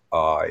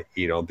 the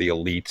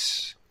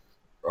elites,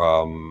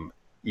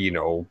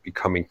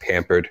 becoming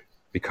pampered,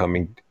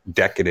 becoming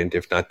decadent,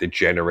 if not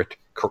degenerate,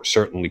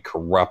 certainly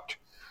corrupt,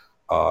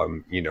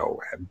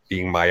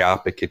 being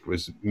myopic. It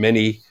was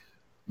many,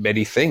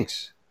 many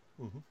things.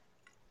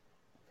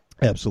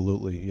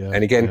 Absolutely, yeah.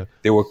 And again,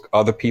 there were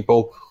other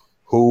people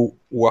who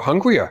were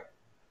hungrier.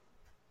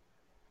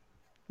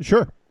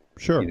 Sure.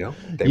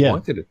 They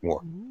wanted it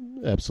more.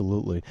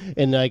 Absolutely,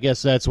 and I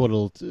guess that's what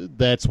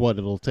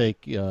it'll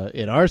take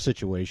in our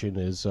situation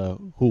is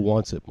who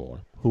wants it more,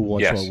 who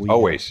wants what we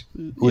always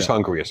have. Who's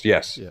hungriest?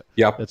 Yes,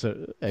 Yep. That's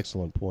an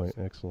excellent point.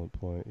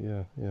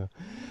 Yeah.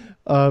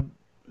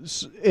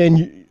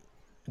 And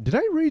did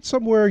I read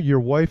somewhere your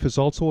wife is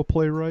also a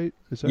playwright?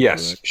 Is that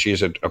correct? She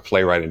is a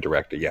playwright and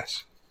director.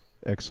 Yes.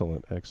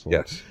 Excellent.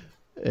 Yes.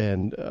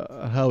 And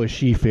how has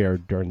she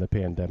fared during the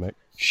pandemic?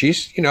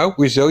 She's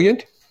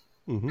resilient,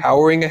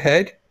 powering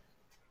ahead.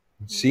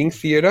 Seeing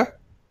theater,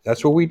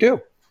 that's what we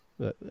do.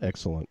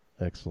 Excellent.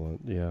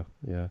 Yeah.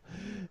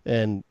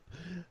 And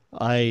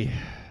I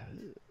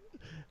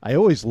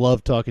always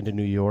love talking to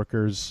New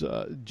Yorkers,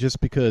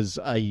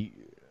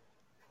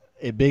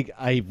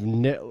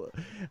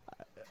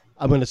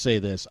 I'm going to say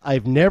this.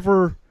 I've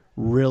never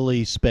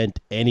really spent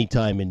any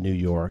time in New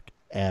York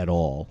at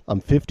all.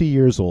 I'm 50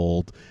 years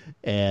old,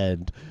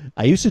 and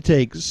I used to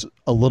take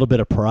a little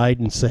bit of pride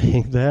in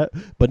saying that,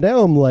 but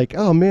now I'm like,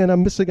 oh man,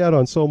 I'm missing out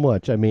on so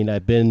much. I mean,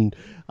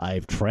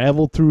 I've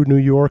traveled through New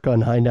York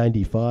on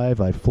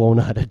I-95. I've flown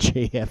out of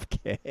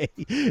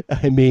JFK.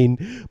 I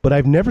mean, but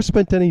I've never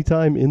spent any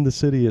time in the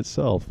city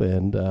itself,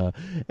 and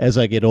as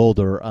I get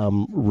older,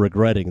 I'm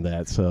regretting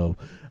that. So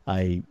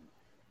I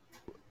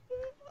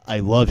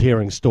love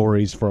hearing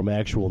stories from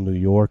actual New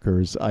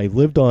Yorkers. I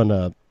lived on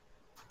a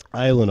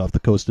island off the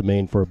coast of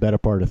Maine for a better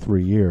part of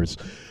 3 years,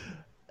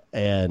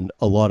 and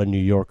a lot of New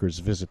Yorkers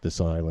visit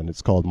this island.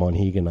 It's called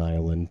Monhegan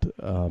Island,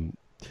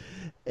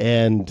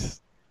 and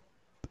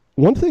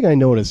one thing I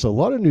noticed: a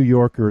lot of New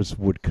Yorkers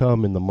would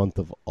come in the month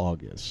of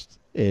August,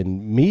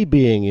 and me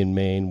being in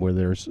Maine, where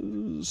there's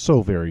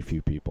so very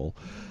few people,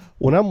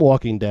 when I'm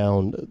walking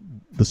down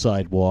the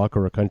sidewalk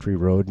or a country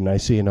road and I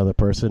see another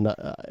person,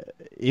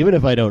 even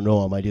if I don't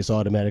know them, I just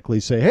automatically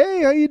say,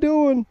 "Hey, how you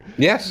doing?"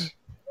 Yes.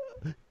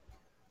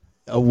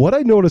 What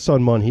I noticed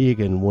on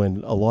Monhegan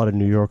when a lot of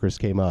New Yorkers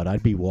came out,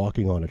 I'd be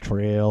walking on a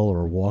trail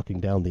or walking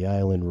down the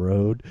island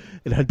road,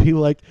 and I'd be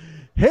like,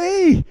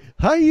 "Hey,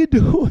 how you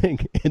doing?"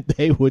 And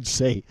they would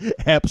say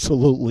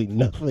absolutely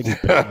nothing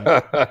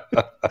back.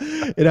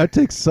 And I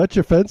take such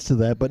offense to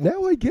that, but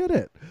now I get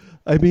it.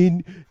 I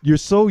mean, you're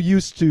so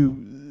used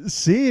to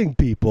seeing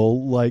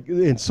people, like,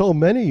 and so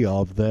many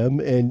of them,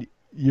 and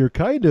you're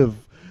kind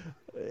of,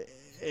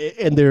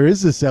 and there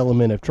is this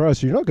element of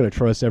trust. You're not going to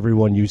trust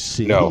everyone you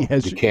see. No,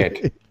 you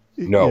can't.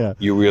 No, Yeah.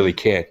 you really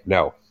can't.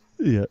 No.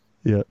 Yeah,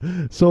 yeah.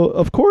 So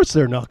of course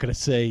they're not going to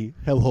say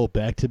hello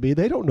back to me.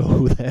 They don't know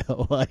who the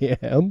hell I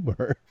am.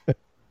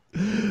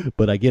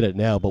 But I get it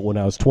now. But when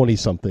I was 20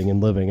 something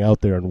and living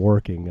out there and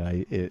working,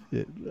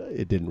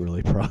 it didn't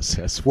really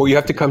process. Well, you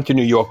have to come to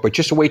New York, but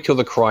just wait till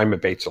the crime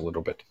abates a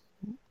little bit.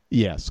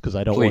 Yes, because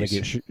I don't want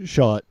to get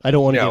shot. I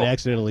don't want to get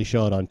accidentally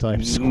shot on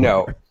Times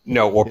Square.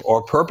 No,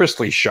 or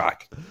purposely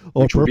shot,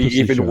 which would be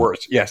even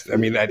worse. Yes, I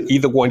mean that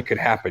either one could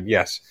happen.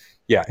 Yes,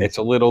 yeah, it's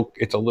a little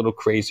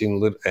crazy,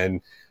 and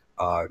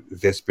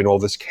there's been all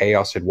this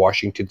chaos at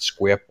Washington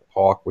Square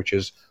Park, which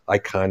is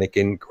iconic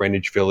in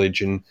Greenwich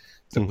Village, and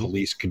the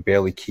police could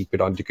barely keep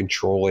it under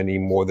control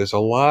anymore. There's a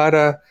lot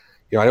of,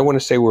 I don't want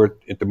to say we're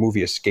at the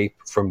movie Escape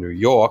from New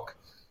York,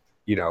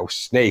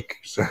 Snake,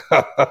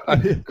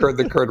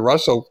 the Kurt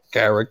Russell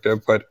character,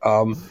 but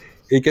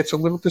it gets a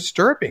little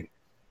disturbing.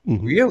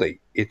 Really,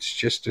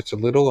 it's a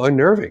little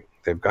unnerving.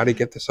 They've got to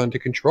get this under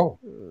control.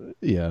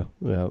 Yeah,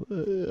 well,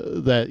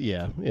 and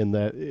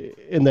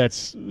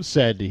that's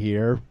sad to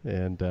hear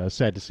and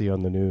sad to see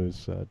on the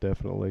news,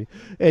 definitely.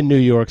 And New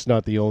York's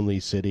not the only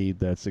city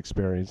that's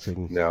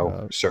experiencing.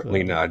 No,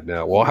 certainly not.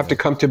 No, we'll have to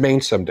come to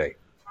Maine someday.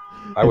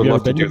 I Have would you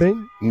love ever been to do.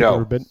 Maine?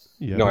 No,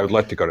 Yeah. no, I would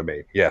like to go to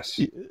Maine. Yes.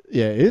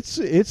 Yeah,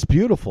 it's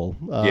beautiful.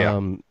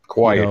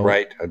 Quiet,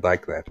 right? I'd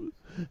like that.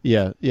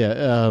 Yeah.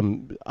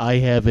 I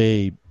have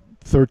a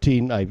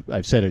 13.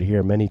 I've said it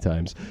here many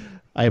times.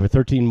 I have a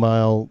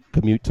 13-mile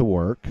commute to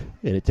work,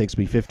 and it takes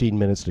me 15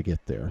 minutes to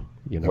get there.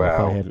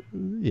 Wow.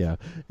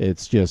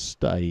 It's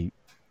just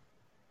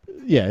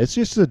it's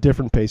just a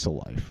different pace of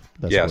life.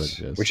 That's what it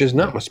is. Which is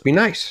not must be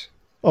nice.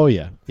 Oh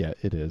yeah,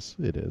 it is,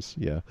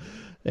 yeah.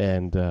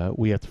 And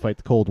we have to fight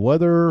the cold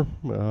weather.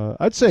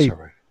 I'd say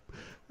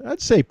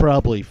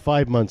probably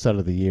 5 months out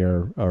of the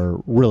year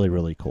are really,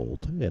 really cold,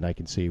 and I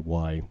can see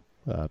why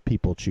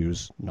people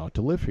choose not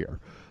to live here.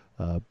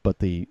 But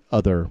the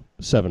other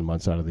 7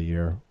 months out of the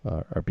year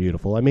are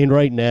beautiful. I mean,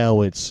 right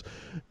now it's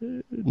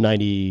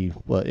 90.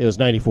 Well, it was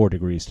 94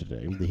 degrees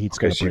today. The heat's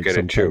going to break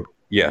sometime. Too.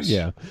 Yes.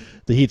 Yeah,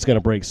 the heat's going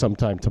to break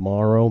sometime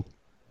tomorrow.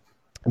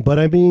 But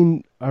I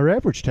mean, our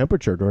average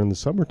temperature during the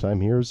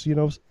summertime here is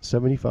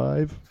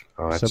 75.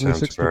 Oh, that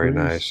sounds very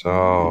nice.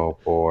 Oh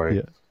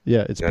boy.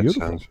 Yeah, it's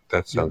beautiful.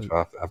 That sounds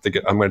rough.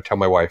 I'm going to tell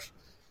my wife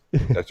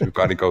that we've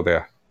got to go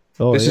there.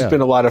 This has been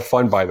a lot of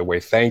fun, by the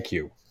way. Thank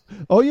you.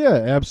 Oh yeah,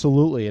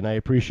 absolutely, and I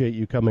appreciate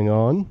you coming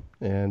on.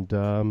 And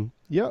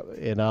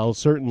and I'll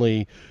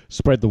certainly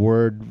spread the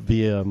word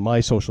via my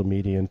social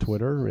media and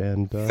Twitter.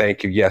 And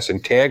thank you. Yes,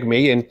 and tag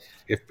me. And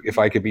if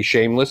I could be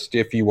shameless,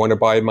 if you want to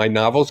buy my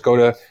novels, go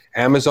to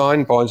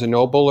Amazon, Barnes and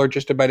Noble, or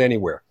just about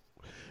anywhere.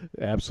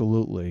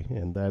 Absolutely,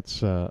 and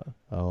that's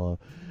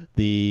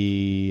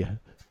the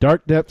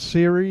Dark Depths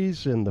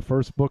series, and the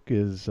first book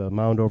is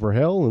Mound Over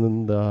Hell,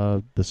 and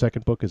the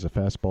second book is A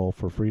Fastball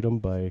for Freedom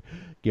by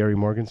Gary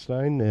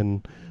Morgenstein.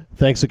 And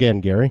thanks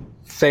again, Gary.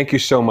 Thank you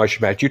so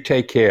much, Matt. You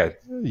take care.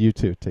 You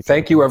too.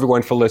 Thank you,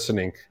 everyone, for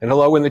listening. And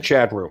hello in the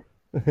chat room.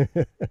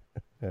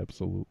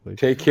 Absolutely.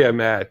 Take care,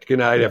 Matt. Good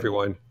night,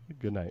 everyone.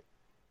 Good night.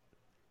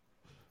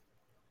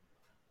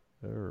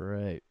 All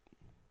right.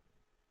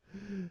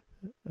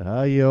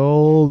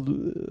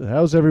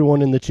 How's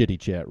everyone in the Chitty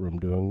Chat room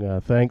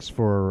doing? Thanks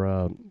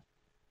for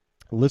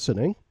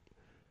listening.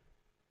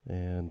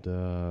 And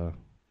that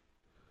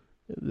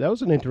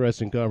was an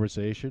interesting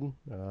conversation.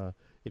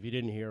 If you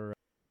didn't hear,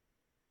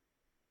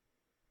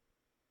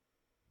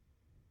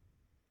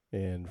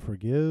 and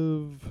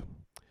forgive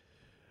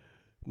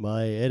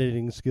my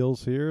editing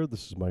skills here.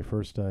 This is my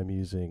first time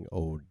using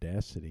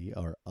Audacity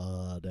or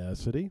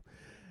Audacity.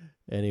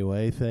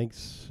 Anyway,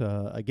 thanks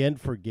again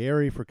for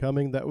Gary for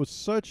coming. That was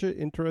such an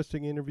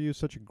interesting interview,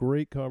 such a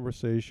great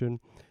conversation,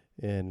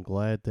 and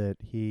glad that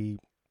he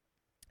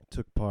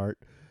took part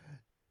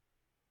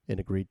and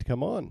agreed to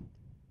come on.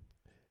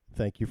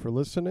 Thank you for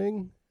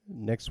listening.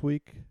 Next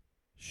week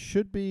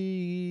should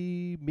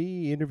be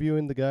me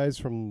interviewing the guys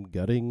from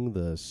Gutting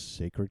the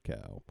Sacred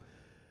Cow.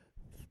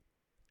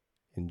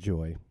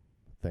 Enjoy.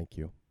 Thank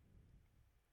you.